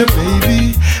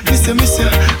 Miss you.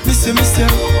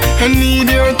 I need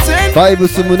your tenderness. バイブ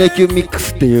ス胸キュンミック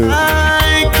スっていう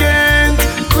I can't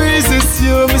resist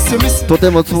you. Miss you. とて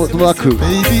もつまく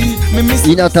Baby, me miss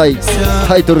いなたい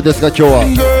タイトルですが今日は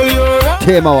Girl, you're a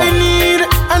テーマは I need,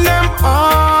 and I'm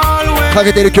always か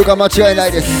けてる曲は間違いな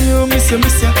いです Miss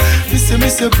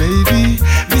you, baby.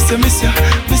 Miss you.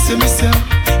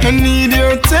 I need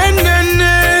your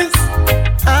tenderness.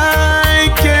 I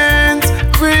can't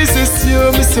resist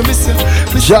you. Miss you.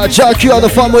 じゃあジャーキュアの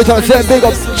ファンもいたら全部ビッグア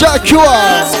ップジャーキュア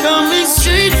Coming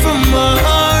straight from my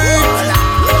heart.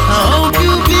 I hope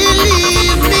you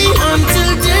believe me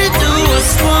until they do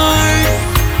us part.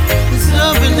 This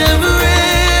love will never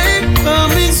end.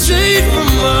 Coming straight from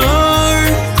my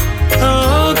heart. I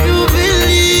hope you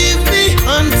believe me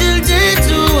until they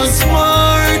do us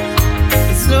part.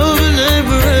 This love will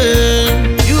never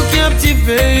end. You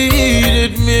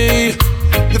captivated me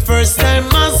the first time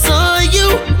I saw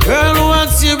you. Girl,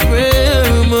 what's your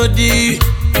remedy?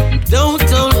 Don't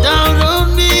hold down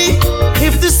on me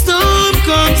if the storm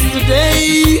comes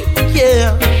today.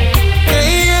 Yeah,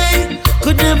 hey,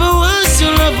 could never wash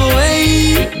your love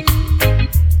away.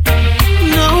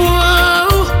 No,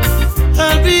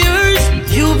 I'll be yours.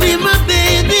 You be my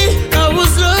baby. I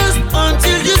was lost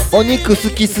until you お肉好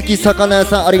き魚屋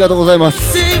さんありがとうございま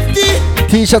す saved it.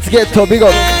 T シャツゲットビッグア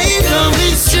ップ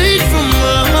Coming straight from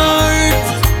my heart.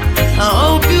 I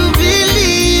hope you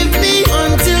believe me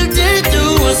until they do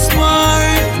us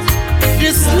part.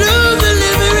 This love will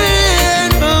never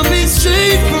end. Coming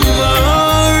straight from my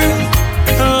heart.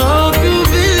 I hope you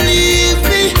believe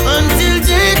me until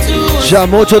they do us じゃあ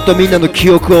もうちょっとみんなの記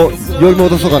憶を呼び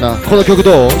戻そうかなこの曲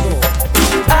どう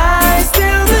I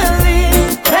still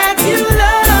believe that you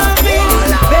love me,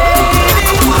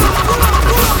 baby.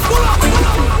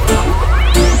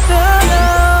 No.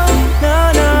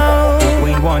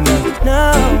 Wayne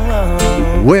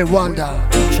Wonder. We Wonder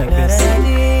Check this.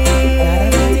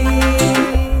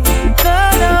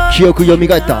 記憶蘇った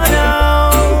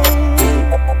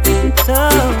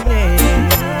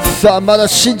さあまだ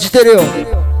信じてるよ。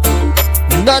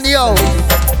何を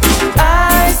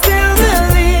I still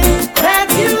believe that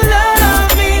you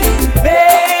love me,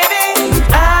 baby.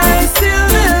 I still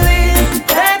believe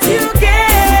that you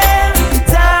care,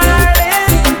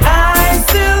 darling. I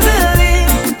still believe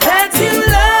that you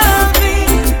love me,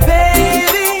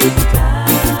 baby.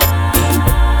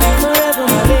 Forever,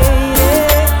 my lady.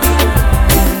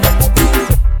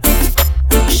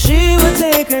 She would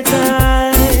take her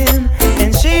time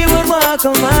and she would walk a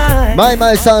mile. マイ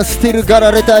マイさんスティルが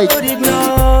られたい。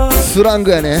スラン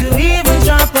グやね。ス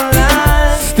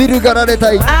ティルがられ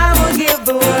たい。ス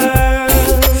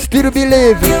ティルビリ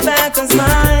ーブ。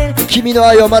君の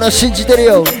愛をまだ信じてる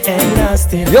よ。よ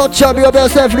っちゃん、ビオベア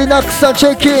セーフリナックさんチ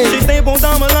ェッキン。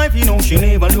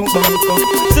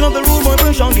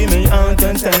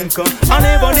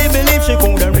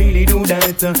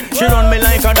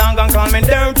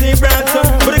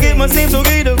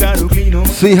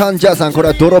炊飯ジャーさん、これ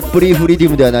はドロップリーフリディ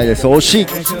ムではないです。惜しい。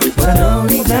シ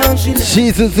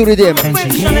ーズンズリディム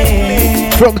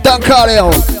from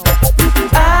Dancario。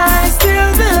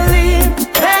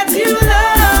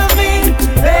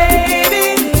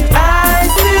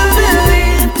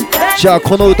じゃあ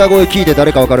この歌声聞いて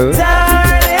誰かわかる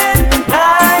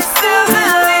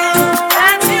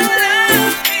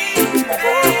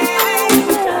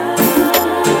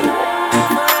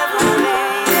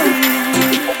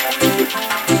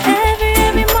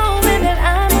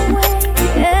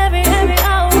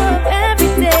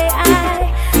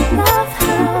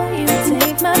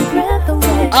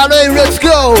？Alright, let's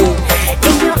go!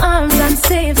 In your arms I'm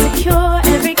safe, secure.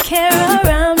 Every care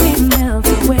around me melts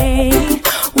away.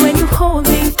 When you hold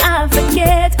me, I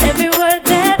forget every word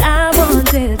that I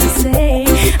wanted to say.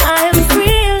 I am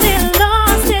really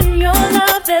lost in your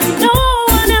love. There's no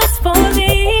one else for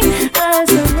me. I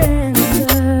surrender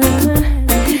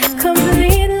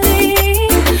completely.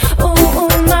 Oh,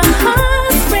 my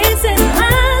heart's racing,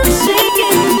 I'm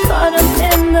shaking, caught up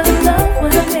in the love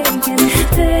we're making.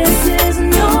 This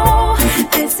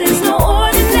is no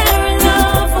ordinary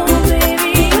love, oh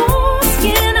baby. Your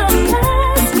skin on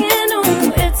my skin,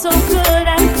 oh it's so good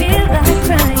I feel like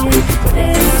crying.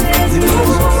 This is no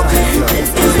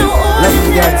Love is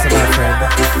the answer, ordinary. my friend,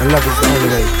 and love is the only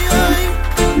way.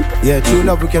 Yeah, true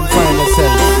love we can find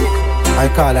ourselves. I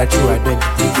call that true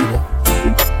identity, you know.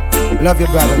 Love your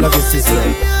brother, love your sister,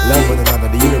 love one another,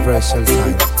 the universal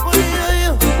sign.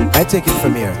 I take it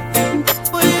from here.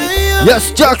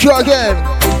 Yes, Jack, you again.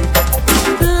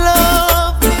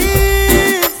 Love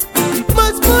is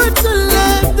much more to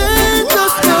life than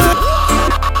just love.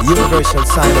 Universal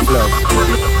sign of love.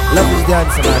 Love is the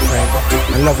answer, my friend,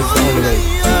 and love is the only way.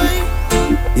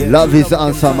 Yeah. Love is the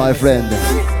answer, my friend.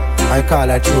 I call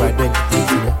that true identity,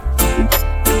 you know.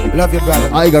 Love your brother.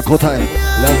 愛が答え。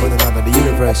Love one another, the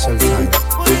universal sign.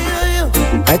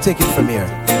 I take it from here.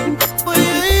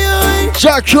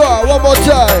 Jack, you are one more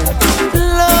time.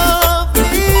 Love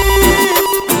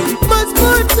is much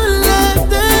more to life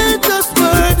than just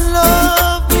words.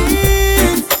 Love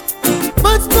is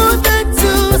much more than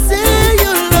to say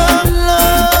you love.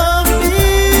 Love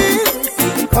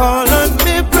is call on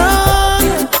me,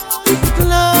 brother.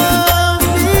 Love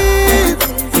is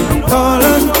call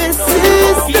on me,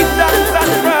 sister.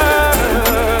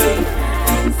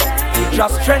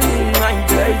 Just trending my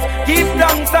days. Give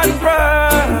thanks and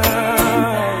praise.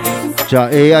 じゃあ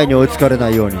AI に追いつかれな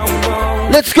いように。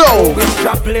Let's go!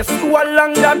 Bless you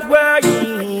along that way.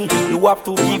 You have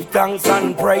to give thanks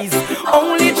and praise.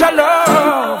 Only your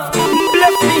love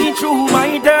bless me through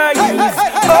my days.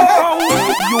 Oh,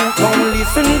 you don't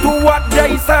listen to what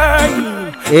they say.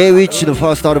 A-Witch のフ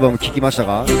ァーストアルバム聴きました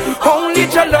か？ Only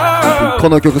your love こ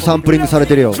の曲サンプリングされ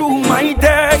てるよ。フ through my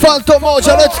days. ァントモージ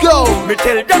ャ Let's go! Me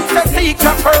tell them to seek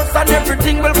your first and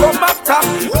everything will come after.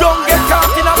 Don't get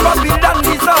caught in a Babylon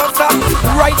disaster.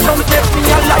 Right from left me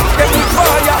a light them with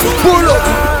fire. Pull up!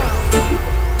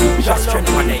 Just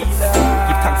strength my days.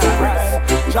 Give thanks and praise.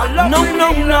 No, no, no,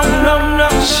 no, no.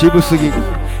 渋すぎ。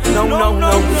 No, no,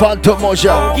 no. ファントモージ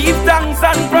ャ Give thanks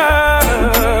and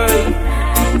praise.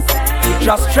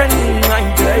 Just strength my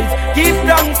days. Give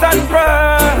thanks and praise.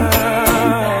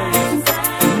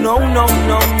 No, no,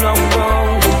 no, no, no.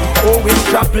 Oh,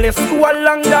 if God bless you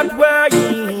along that way,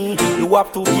 you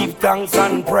have to give thanks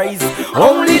and praise.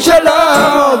 Only your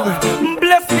love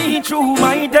bless me through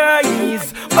my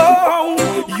days. Oh,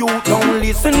 you don't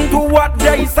listen to what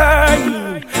they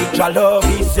say. Your love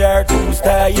is here to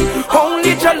stay.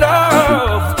 Only your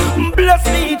love bless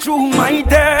me through my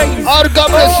days. God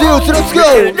bless you. Let's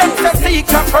go. Just seek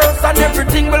your first and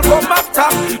everything will come after.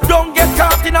 Don't get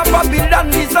caught in a Babylon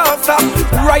disaster.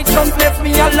 Righteousness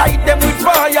me and light them with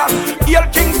fire. Hail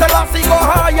King Selassie. Selassie go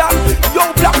higher.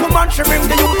 Yo, black woman, she bring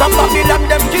the youth of Babylon,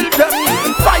 them kill them.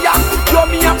 Fire, yo,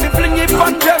 me have to fling it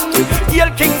on them. Hail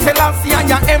King Selassie and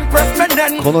your Empress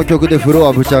Menen. この曲でフロ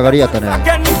アぶち上がりやったね。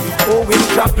 Oh, we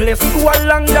jobless go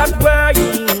along that way.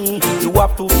 You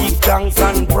have to give thanks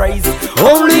and praise.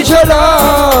 Only your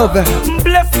love.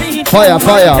 Bless me. Fire,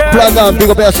 fire. Plan down, big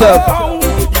up yourself.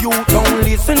 You don't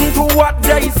listen to what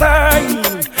they say.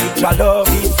 Your love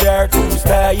is there to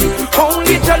stay.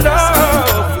 Only your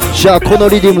love. じゃあこの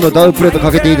リディムのダウンプレート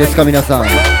かけていいですか皆さん。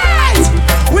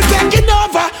 We're taking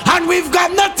over and we've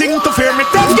got nothing to fear. Me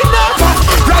taking over.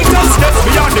 Righteousness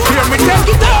beyond the fear. Me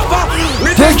taking over.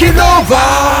 We're taking over.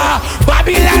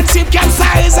 Babylon ship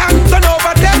capsize and turn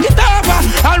over. Take it over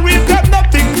and we've got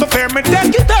nothing to fear. Me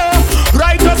take it over.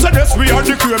 Righteousness beyond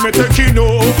the fear. Me taking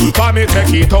over. Me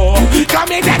take it over. Come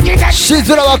me take it over. シ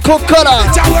ズラはこっから。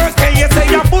 Towers can you say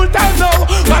you're full time now?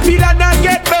 Babylon not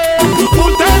get burned.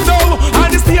 Full time now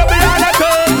and the stable all at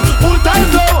home. Full time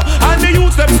now and the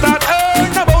youth them start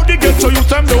earn about the ghetto youth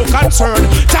them no concern.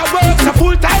 Towers a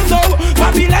full time now.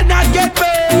 Babylon not get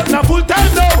burned. A full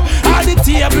time now and the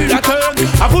table at turn.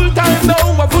 A full time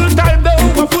now. A full time now.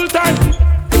 A full time.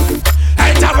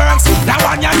 Hey Towers, that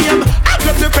one your name. I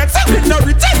got the pets. I will not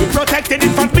retain. Protected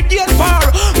it from begin far.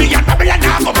 Me and Babylon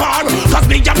now go far. Cause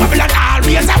me and Babylon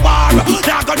always a war.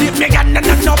 Now go dip me and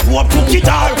no pope cook it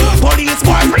all. Police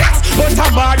boy relax, but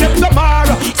I'm mad them the mar.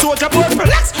 Soldier boy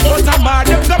relax, but I'm mad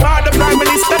them the mar. The prime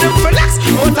minister them relax,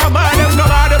 but I'm mad them the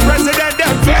mar. The president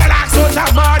them relax, but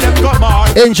I'm mad them the mar.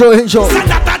 Enjoy, enjoy.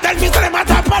 Stand up and tell me say them a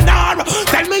top an arm.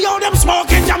 Tell me how them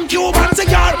smoking them Cuban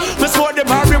cigar. Me smoke the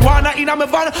marijuana in a me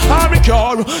van or me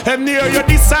car. And near you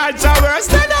decide to worse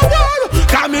than a war.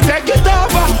 Can me take it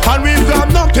over and we've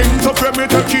got nothing to fear. Me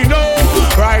taking over.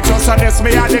 Righteousness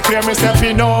me and declare me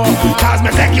stepping on. Cause me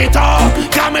take it off.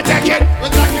 Can me take it?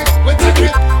 We take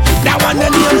it. That one the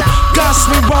nail. Gas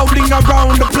me rolling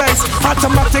around the place.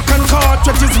 Automatic and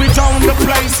cartridges we down the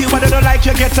place. See what I don't like,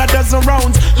 you get a dozen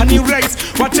rounds. A new race.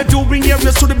 What you doing here,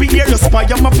 you should be here. You spy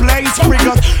on my place.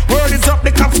 Friggers, word is up, the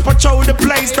cops patrol the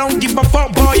place. Don't give a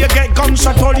fuck, boy, you get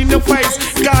gunshot all in the face.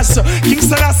 Gas, King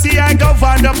Selassie, I go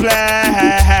on the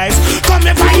place. Come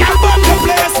if I am on the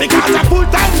place. Because I full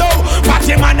time now. But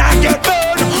the man I get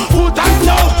burned. Full time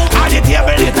now. And the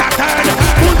table it a turn.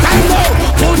 Full time now.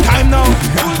 Full time now.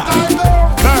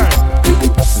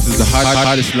 This is the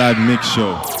hottest live mix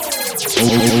show.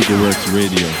 Ogaworks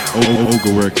Radio.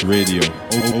 Ogaworks Radio.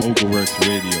 Ogaworks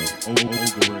Radio.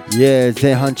 イエー、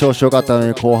前半調子良かったの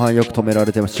に後半よく止めら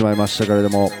れてしまいましたけれど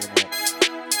も、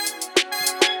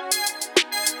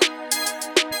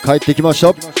帰ってきまし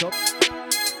た。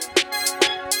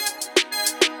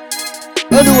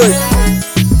Anyway。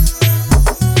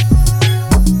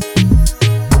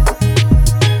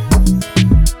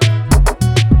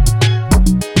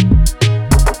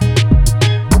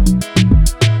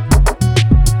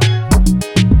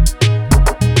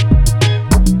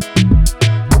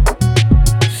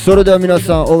それでは皆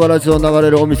さん、オガラジオ流れ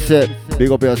るお店、ビッ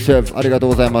グアップやセーフありがとう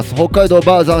ございます。北海道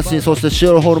バー斬新、そして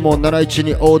塩ホルモン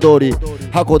712大通り、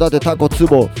函館タコツ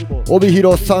ボ、帯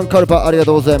広サンカルパありが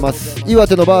とうございます。岩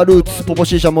手のバールーツ、ポポ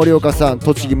シーシャ森岡さん、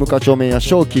栃木無課長麺や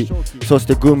正気、そし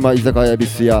て群馬居酒屋ビ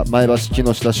スや前橋木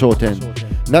下商店、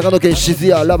長野県静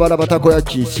谷ラバラバたこ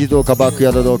焼き、静岡バックヤ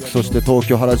ードドッグ、そして東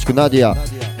京原宿ナディア、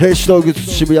平市道具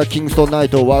渋谷キングストンナイ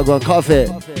トワーグワンカフェ、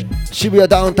渋谷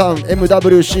ダウンタウン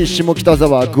MWC 下北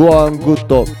沢グワングッ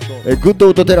ド、グッドウ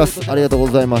ッドテラスありがとうご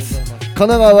ざいます。神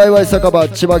奈川ワイワイ酒場、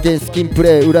千葉県スキンプ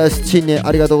レイ浦安陳年あ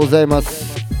りがとうございま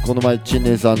す。この前陳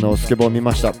年さんのスケボー見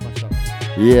ました。い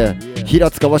え、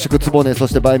平塚和食つぼね、そ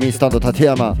してバイミンスタンド立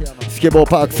山、スケボー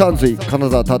パーク三髄、金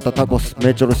沢たったタコス、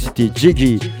メトロシティジ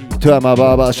ギー、富山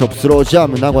バーバーショップスロージャ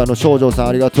ム、名古屋の少女さん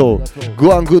ありがとう。グ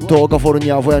ワングッドオカフォルニ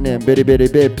アフォヤネン、ベリベリ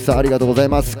ベープさんありがとうござい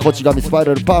ます。こちがみスパイ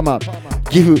ラルパーマ、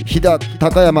岐阜飛騨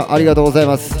高山ありがとうござい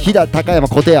ます。飛騨高山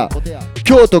小手屋、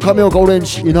京都亀岡オレン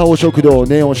ジ稲尾食堂、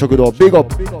ネオン食堂、ビッグアッ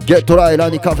プゲットライラ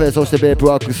ニカフェ、そしてベープ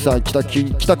ワークスさん、北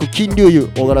区金龍湯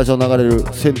小柄町流れる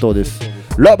銭湯です。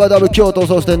ラバダブ京都、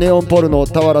そしてネオンポルノ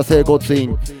俵整骨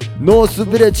院、ノース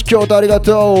ビレッジ京都ありが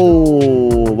と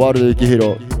う。ワールド幸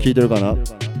宏聞いてるかな。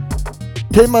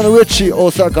天満のウェッチ大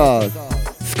阪、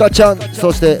スカちゃん、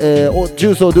そして、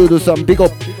重曹ドゥードゥさん、ビコ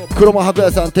黒間白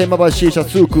夜さん、天満橋 C 社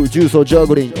スーク、重曹ジャ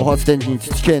グリン、お初天神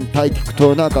土県太極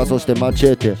豊中、そしてマチ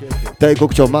エテ大黒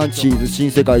町マンチーズ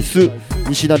新世界ス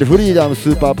西成フリーダムス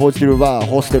ーパーポジティブバー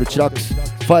ホステルチラックス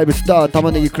5スター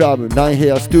玉ねぎクラブナイン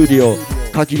ヘアスタジオ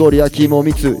かき氷焼き芋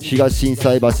蜜東心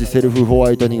斎橋セルフホ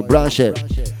ワイトニングブランシェ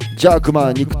ジャークマ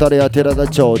ン、肉タレや寺田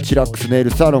町、チラックスネイル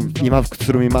サロン、今福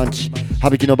鶴見マンチ、羽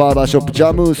曳のバーバーショップ、ジ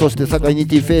ャムー、そして堺ニ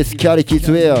ティフェイス、キャリキッ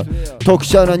ズウェア、特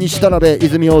殊な西田辺、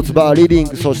泉大津バーリビン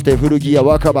グ、そして古着屋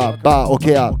若葉、バーオ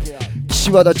ケア、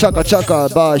岸和田チャカチャカ、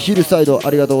バーヒルサイド、あ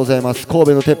りがとうございます。神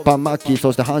戸の鉄板マッキー、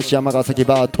そして阪神山崎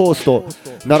バートースト、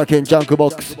奈良県ジャンクボ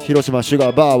ックス、広島シュ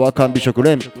ガーバー、和漢美食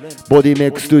連、ボディメ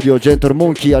イクスタジオ、ジェントルモ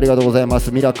ンキー、ありがとうございま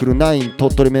す。ミラクル9、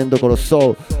鳥取麺どころ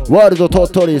ソウ、ワールド鳥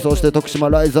取、そして徳島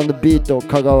ライズ&ビート、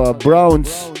香川ブラウン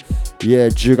ズ、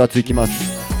10月行きます。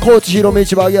高知広め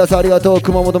市場揚げ屋さんありがとう。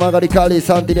熊本曲がりカーリー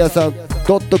サンテリアさん、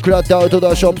ドットクラットアウトド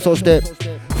アショップ、そして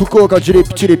福岡ジュリッ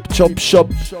プチュリップチョップショッ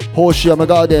プ、宝珠山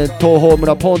ガーデン、東峰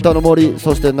村ポンタの森、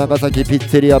そして長崎ピッ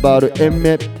ツェリアバールエン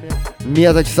メ、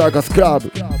宮崎サーカスクラ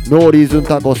ブ、ノーリーズン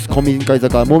タコス、古民家居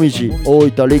酒屋もみじ、大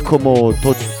分リコモ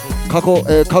ー、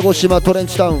鹿児島トレン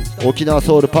チタウン、沖縄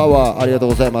ソウルパワー、ありがとう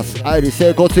ございます。アイリ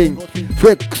整骨院、フ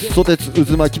レックス、ソテツ、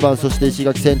渦巻き版、そして石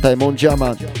垣戦隊モンジャーマ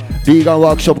ン、ビーガン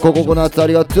ワークショップ、ココナッツ、あ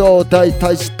りがとう。タイ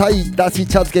だし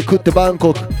茶漬け食ってバン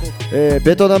コク、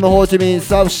ベトナムホーチミン、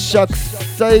サウシャク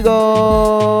サイ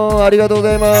ゴン、ありがとうご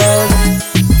ざいます。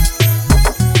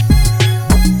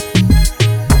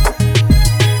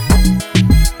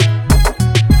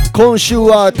今週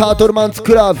はタートルマンズ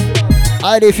クラブ、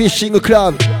アイリーフィッシングクラ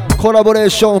ブ、コラボレー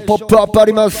ションポップアップあ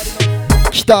ります。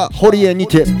北堀江に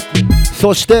て、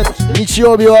そして日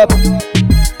曜日は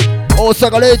大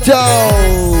阪レイタウン。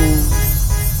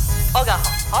オガホ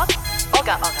ッオ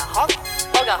ガオガホッ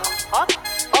オガホッ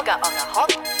オガオガホッ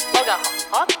オガホ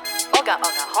ッオガオガ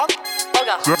ホッオ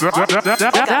ガ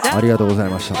ホッ、ありがとうござい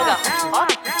ました。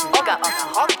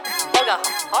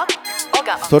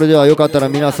それではよかったら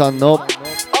皆さんの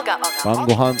晩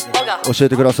ご飯教え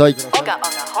てください。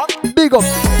ビゴう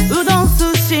どん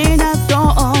寿司納豆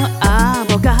ア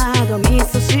ボカド味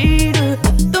噌汁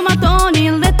トマトに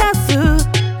レタス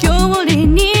きゅうり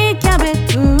にキャベ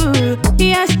ツ冷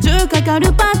やし中華カ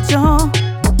ルパッチョ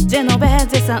ジェノベー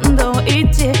ゼサンドイ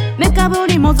ッチメカブ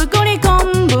リもずくり昆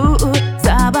布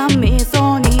サバ味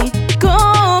噌煮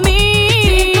込み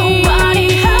ちくわ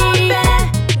りはんぺ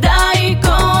大根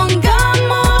が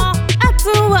も熱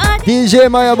は DJ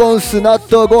マヤボンス納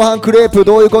豆ご飯クレープ、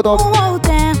どういうこと？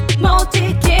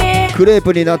クレー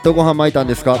プに納豆ご飯巻いたん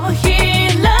ですか？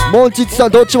モンチッチさ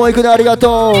んどっちも行くね、ありが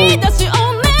とう。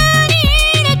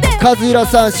カズイラ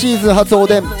さんシーズン初お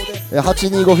でん、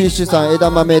825フィッシュさん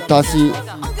枝豆だし、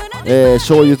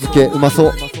醤油漬けうまそ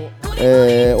う。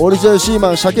オリジナルシー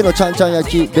マン鮭のちゃんちゃん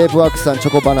焼き、ベープワークさんチ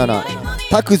ョコバナナ、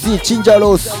タクジーチンジャー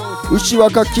ロース、牛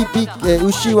若キピ、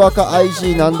牛若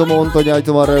IG、何度も本当にい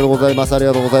つもありがとうございます。あり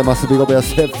がとうございます。ビゴベア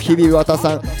ステップ、日々渡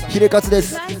さん、ヒレカツで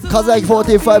す。カザイ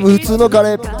45、普通のカ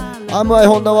レー。アムアイ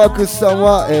ホンダワークスさん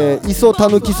は、磯た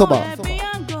ぬきそば、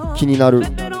気になる。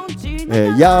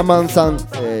ヤーマンさん、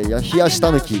冷やした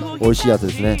ぬき、美味しいやつ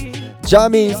ですね。ジャ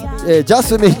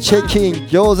スミンチェキン、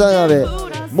餃子鍋、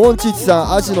モンチッチさ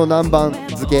ん、アジの南蛮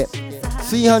漬け、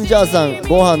炊飯ジャーさん、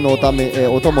ご飯の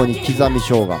お供に刻み生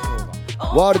姜。ワ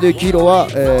ールドユキヒロは、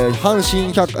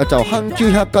阪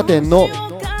急百貨店の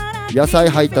野菜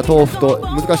入った豆腐と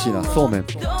難しいなそうめん。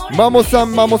マモさ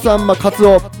んカツ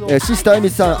オ、シスターエミ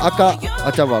さん赤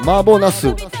は麻婆ナ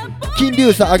ス、金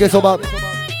龍さん揚げそば。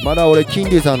まだ俺金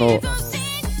龍さんの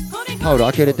タオル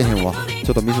開けれてへんわ。ち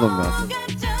ょっと水飲みます。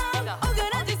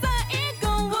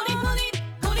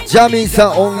ジャミンさ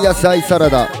ん温野菜サラ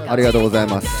ダ、ありがとうござい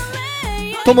ます。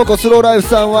ともこスローライフ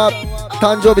さんは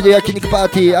誕生日で焼肉パー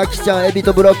ティー、あきちゃんエビ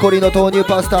とブロッコリーの豆乳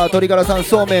パスタ、鶏ガラさん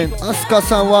そうめん、アスカ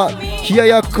さんは冷や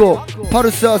やっこ、パ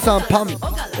ルサーさんパン、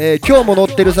今日も乗っ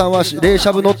てるさんは冷し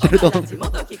ゃぶ乗ってると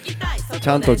ち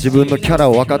ゃんと自分のキャラ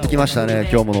を分かってきましたね。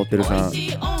今日も乗ってるさん、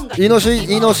イノ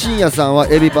シンヤさんは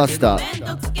エビパスタ、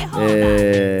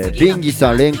ビンギ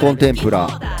さんレンコン天ぷら、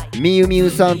みゆみゆ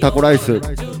さんタコライス、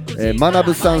マナ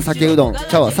ブさん酒うどん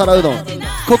皿うどん、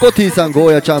ココティさんゴ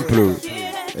ーヤチャンプル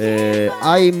ー、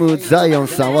アイムザイオン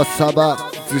さんはサバ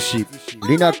寿司、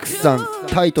リナックスさん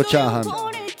タイとチャーハ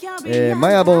ン、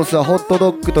マヤボンスはホットド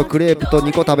ッグとクレープと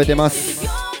2個食べてます。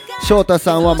翔太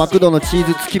さんはマクドのチー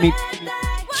ズ月見、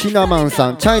チャイナマンさ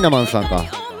んか、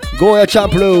ゴーヤチャン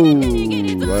プル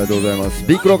ー、ありがとうございます。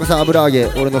ビッグロッカさん油揚げ、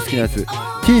俺の好きなやつ。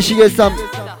 T しげさん、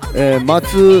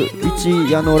松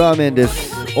一屋のラーメンで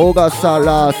す。小笠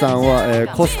ラーさんは、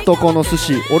コストコの寿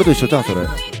司、俺と一緒じゃんそれ、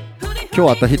今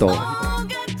日会った人。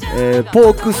ポ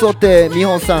ークソテー美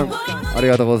穂さん、あり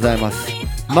がとうございます。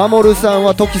マモルさん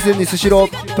は時膳にスシロ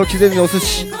ー、時膳にお寿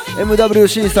司。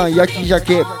 MWC さん焼き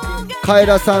鮭、カエ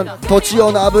ラさん土地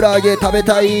用の油揚げ食べ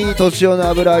たい、土地用の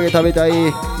油揚げ食べたい。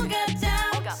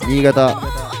新潟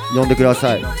呼んでくだ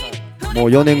さい、もう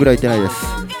4年ぐらい行ってないです。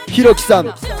ひろきさ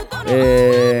ん、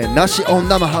なしオン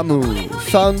生ハム、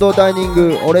サウンドダイニン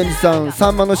グオレンジさん、サ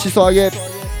ンマのしそ揚げ、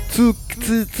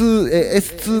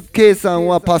S2K さん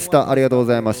はパスタ、ありがとうご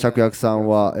ざいます。芍薬さん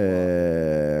は、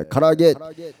唐揚げ、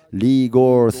リー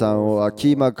ゴールさんは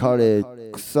キーマカレ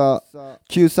ー、草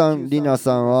Q さん、リナ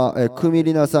さんは、クミ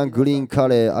リナさんグリーンカ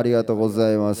レー、ありがとうご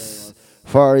ざいます。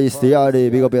ファーリストヤーリ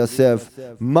ー、ビッグアップヨーセルフ、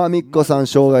マミッコさん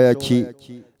生姜焼き、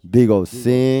ビッグシ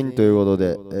ーンということ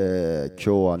で、今日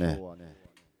はね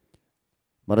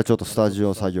まだちょっとスタジ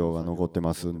オ作業が残って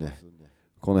ますんで、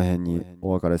この辺に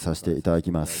お別れさせていただ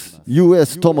きます。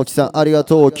 US ともきさん、ありが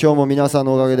とう。今日も皆さん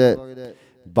のおかげで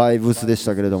バイブスでし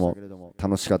たけれども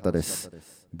楽しかったです。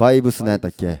バイブス何やった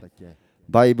っけ？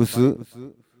バイブス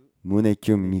胸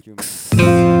キュンミックス、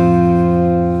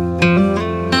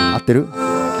合ってる？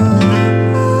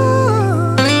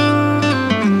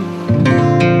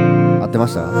合ってま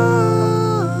した？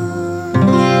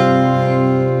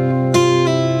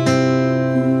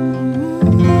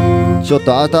ちょっ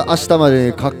と明日まで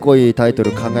にかっこいいタイト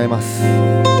ル考えます。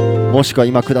もしくは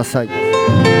今ください。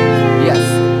 Yes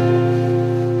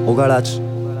オガラジロ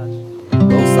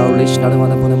ーサオリジナルワ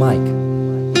ナポネマイク。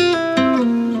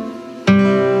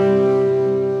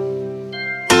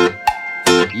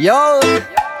Yo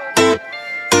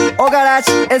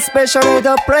Ogawarks especially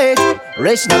the plate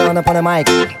original on the pony mic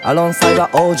alongside the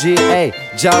OGA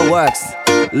Ogaworks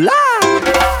live.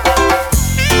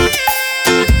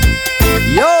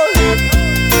 Yo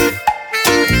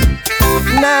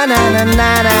na na na na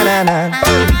na na na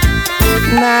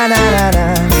na na na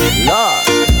na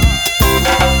Lord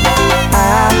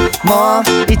もう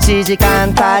1時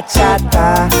間経っちゃっ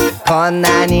た。こん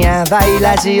なにヤバい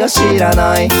ラジオ知ら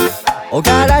ない。お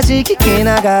がらじ聞き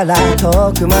ながら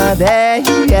遠くまで、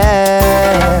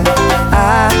yeah、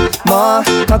もう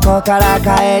ここから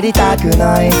帰りたく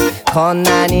ない。こん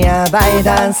なにヤバい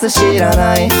ダンス知ら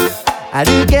ない。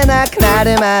歩けなくな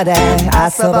るまで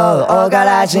遊ぼうおが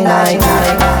らじない。日に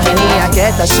焼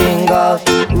けた信号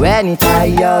上に太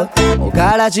陽、お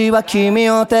がらじは君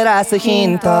を照らすヒ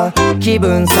ント。気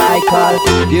分最高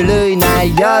ゆるい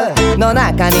内容の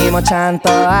中にもちゃんと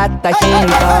あったヒン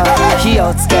ト。火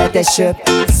をつけてシュ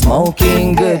ッスモーキ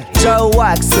ング、ジョー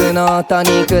ワックスの音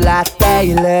に食らって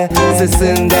いる。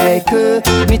進んでいく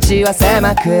道は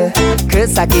狭く、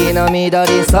草木の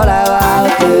緑空は青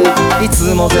く、い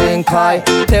つも全開っ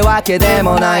てわけで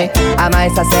もない。甘え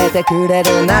させてくれ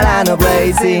るならのブレ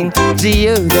イジング、自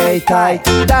由でいたい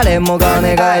誰もが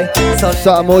願い。さ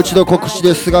あもう一度告知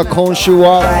ですが、今週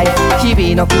は日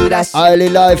々の暮らしアイ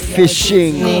リライフフィッ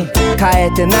シングに変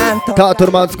えてなんとタート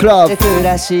ルマンズクラブ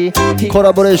コ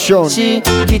ラボレーション、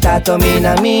北と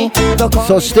南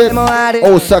そして大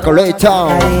阪レイタウ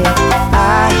ン。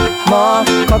もう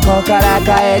ここから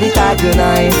帰りたく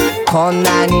ない。こん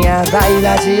なにヤバい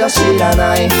ラジオ知ら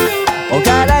ない。お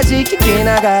がらじ聞き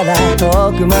ながら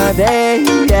遠くまで、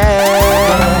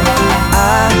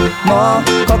もう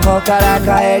ここから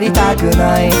帰りたく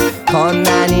ない。こん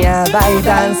なにヤバい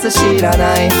ダンス知ら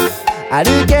ない。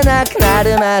歩けなくな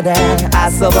るまで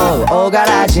遊ぼうおが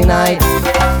らじない。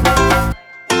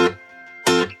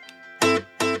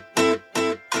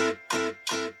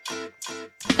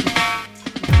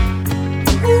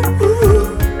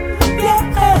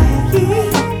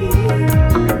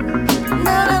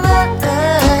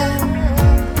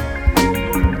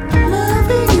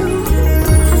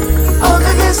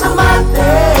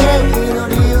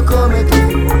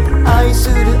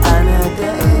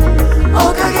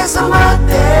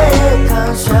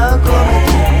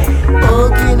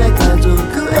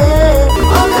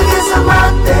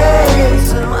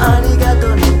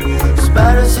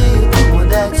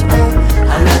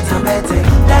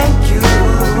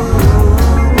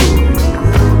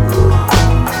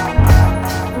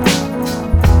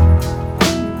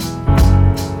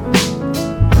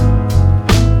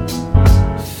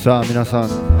さあ皆さん、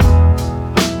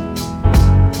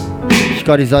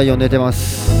光ザイオン寝てま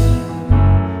す。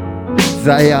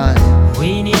ザイアン不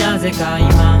意になぜか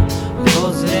今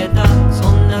訪れた、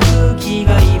そんな空気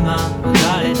が今流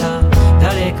れた。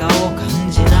誰かを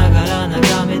感じながら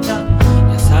眺めた、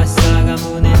優しさが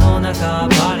胸の中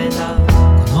暴れた。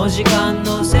この時間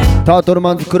のせい、タートル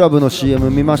マンズクラブの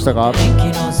CM 見ましたか？天気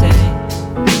のせい、こ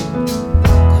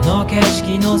の景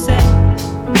色のせい、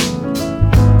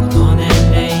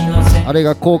あれ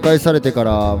が公開されてか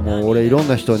らもう俺いろん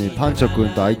な人にパンチョ君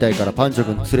と会いたいからパンチョ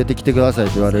君連れてきてくださいっ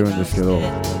て言われるんですけど、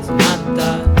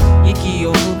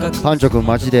パンチョ君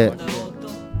マジで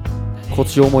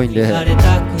腰重いんで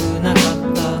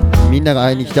みんなが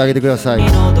会いに来てあげてください。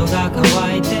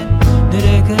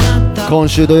今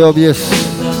週土曜日です。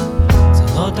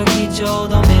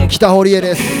北堀江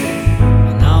です。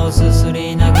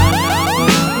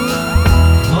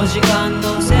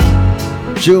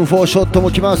ジューン4ショットも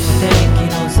来ます。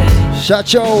社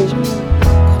長、こ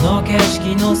の景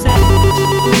色のせい、こ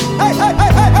の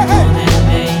年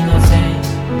齢のせい、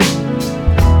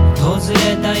訪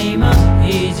れた今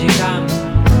いい時間、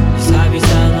久々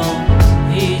の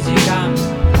いい時間、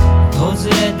訪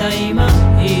れた今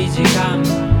いい時間、も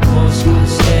しか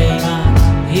して今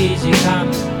いい時間。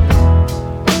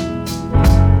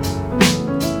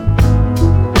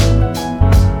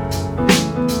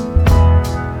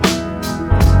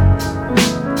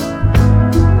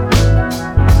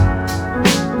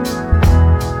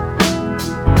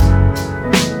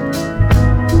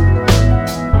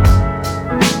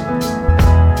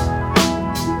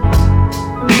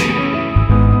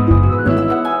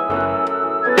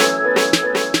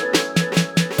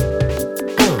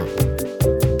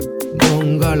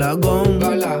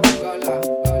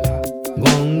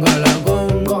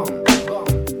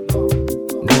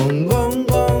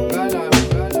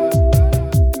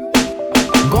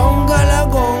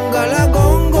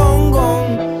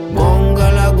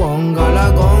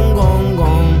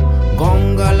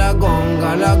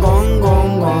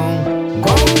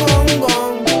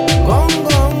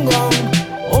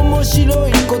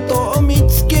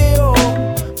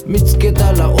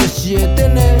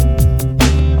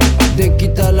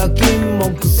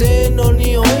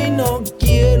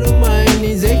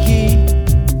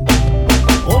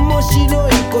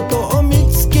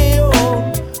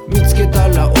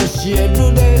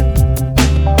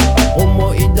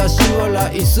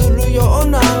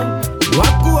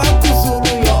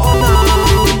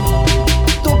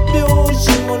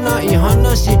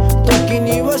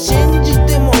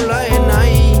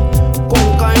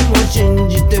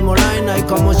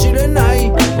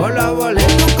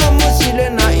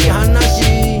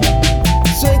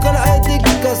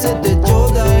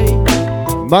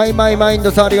マイマイマイン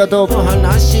ドさんありがとう。風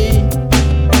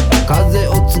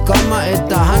を捕まえ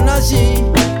た話、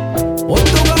音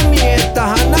が見え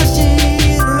た話、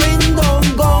リンド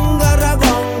ンゴンガラゴ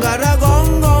ンガラゴ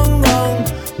ンゴンゴン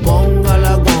ゴンガ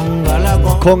ラゴンガラ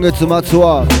ゴン。今月末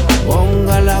はゴン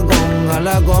ガラゴンガ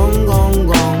ラゴンゴン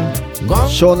ゴンゴン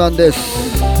湘南です。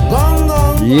ゴンゴ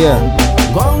ンイエ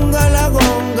ゴンガラゴン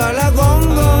ガラゴン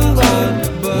ゴンゴン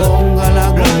ゴンガ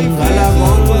ラゴンガラゴ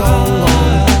ンゴンゴン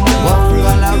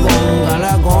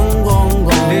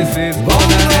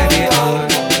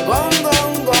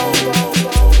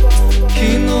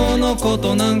こ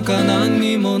となんか何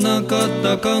にもなかっ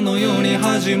たかのように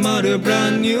始まる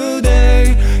Brand New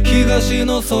Day。 東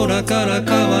の空から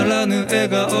変わらぬ笑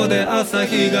顔で朝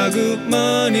日がグッ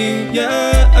マーニング、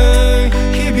yeah、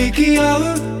響き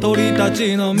合う鳥た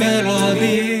ちのメロデ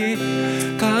ィ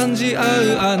ー、感じ合う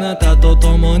あなたと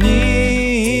共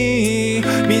に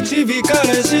導か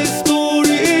れしストーリ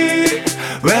ー。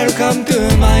 Welcome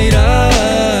to my life。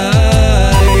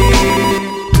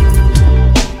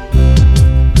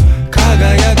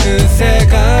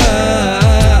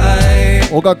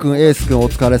岡くん、エースくんお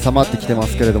疲れ様って来てま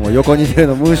すけれども、横に出る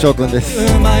のムーンショーくんです。エ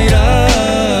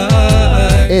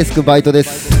ースくんバイトで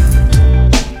す。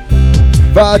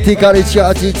バーティカル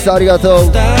181さんありがとう。い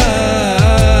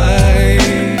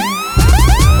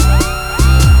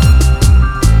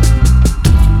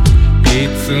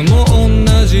つも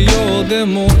同じようで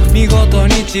も見事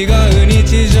に違う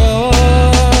日常、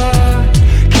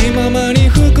気ままに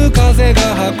吹く風が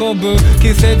運ぶ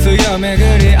季節や巡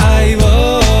り愛を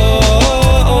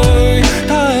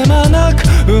絶え間なく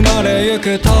生まれゆ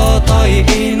く尊い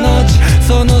命、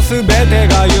そのすべて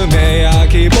が夢や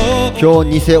希望。今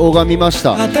日偽オガ見まし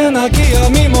た。果てなき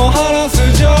闇も晴らす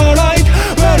将来。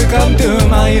 Welcome to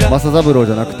my life。 正三郎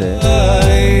じゃなくて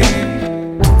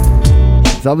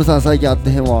ザブさん最近会って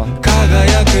へんわ。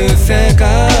輝く世界、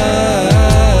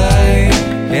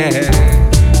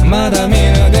yeah、まだ見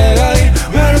ぬ出会い。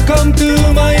 Welcome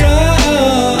to my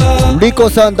life。リコ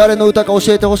さん誰の歌か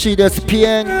教えてほしいです。ピ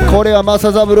エン、これは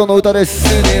正三郎の歌です。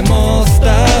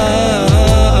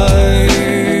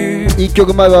1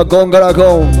曲前はゴンガラ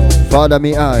ゴン、ファーダ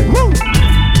ミアイ。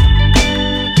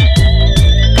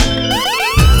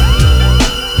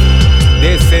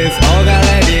This is Oga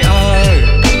Radio。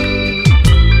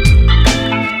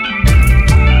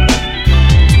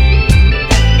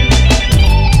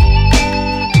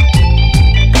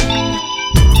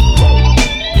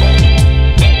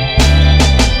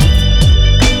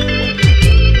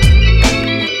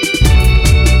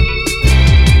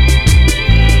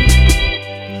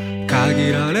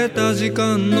限られた時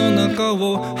間の中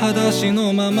を裸足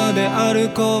のままで歩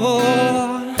こ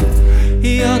う。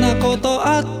嫌なこと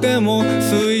あっても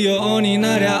水曜に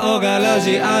なりゃオガラ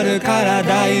ジあるから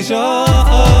大丈夫。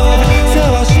世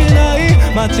話しない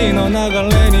街の流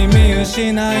れに見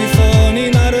失いそうに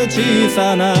なる小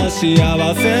さな幸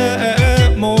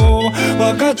せも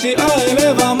分かち合え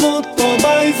ればもっと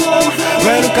倍増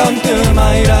Welcome to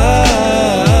my life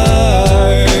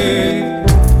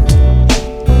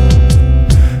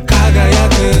輝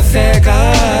く世界、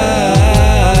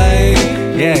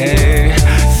yeah、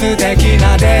素敵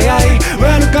な出会い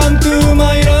Welcome to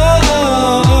my life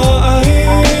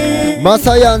マ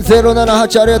サヤン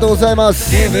078ありがとうございま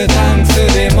す。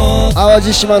淡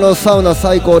路島のサウナ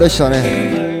最高でした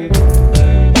ね。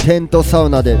テントサウ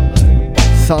ナで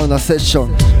サウナセッショ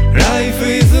ン。 Life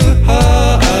is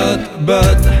hard,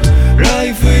 but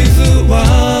life is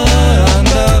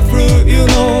wonderful, you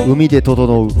know. 海で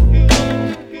整う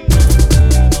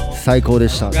最高で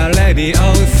した。 Lady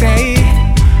oh say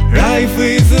life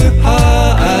is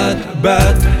hard,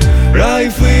 but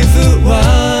life is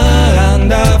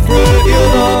wonderful, you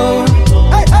know.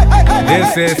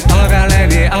 This is Oga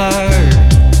Lady oh.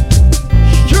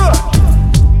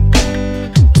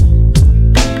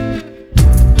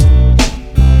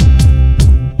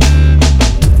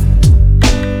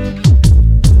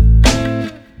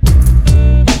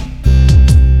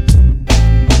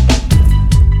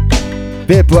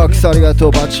 Bip Wax ありがと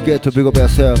う。バチゲット Big up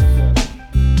yourself.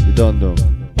 You don't know.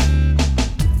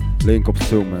 Link up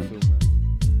soon, man.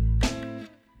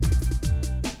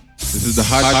 This is the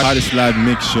hottest live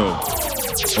mix show.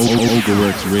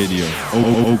 Ogaworks Radio.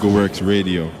 Ogaworks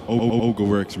Radio.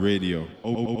 Ogaworks Radio.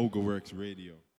 Ogaworks Radio.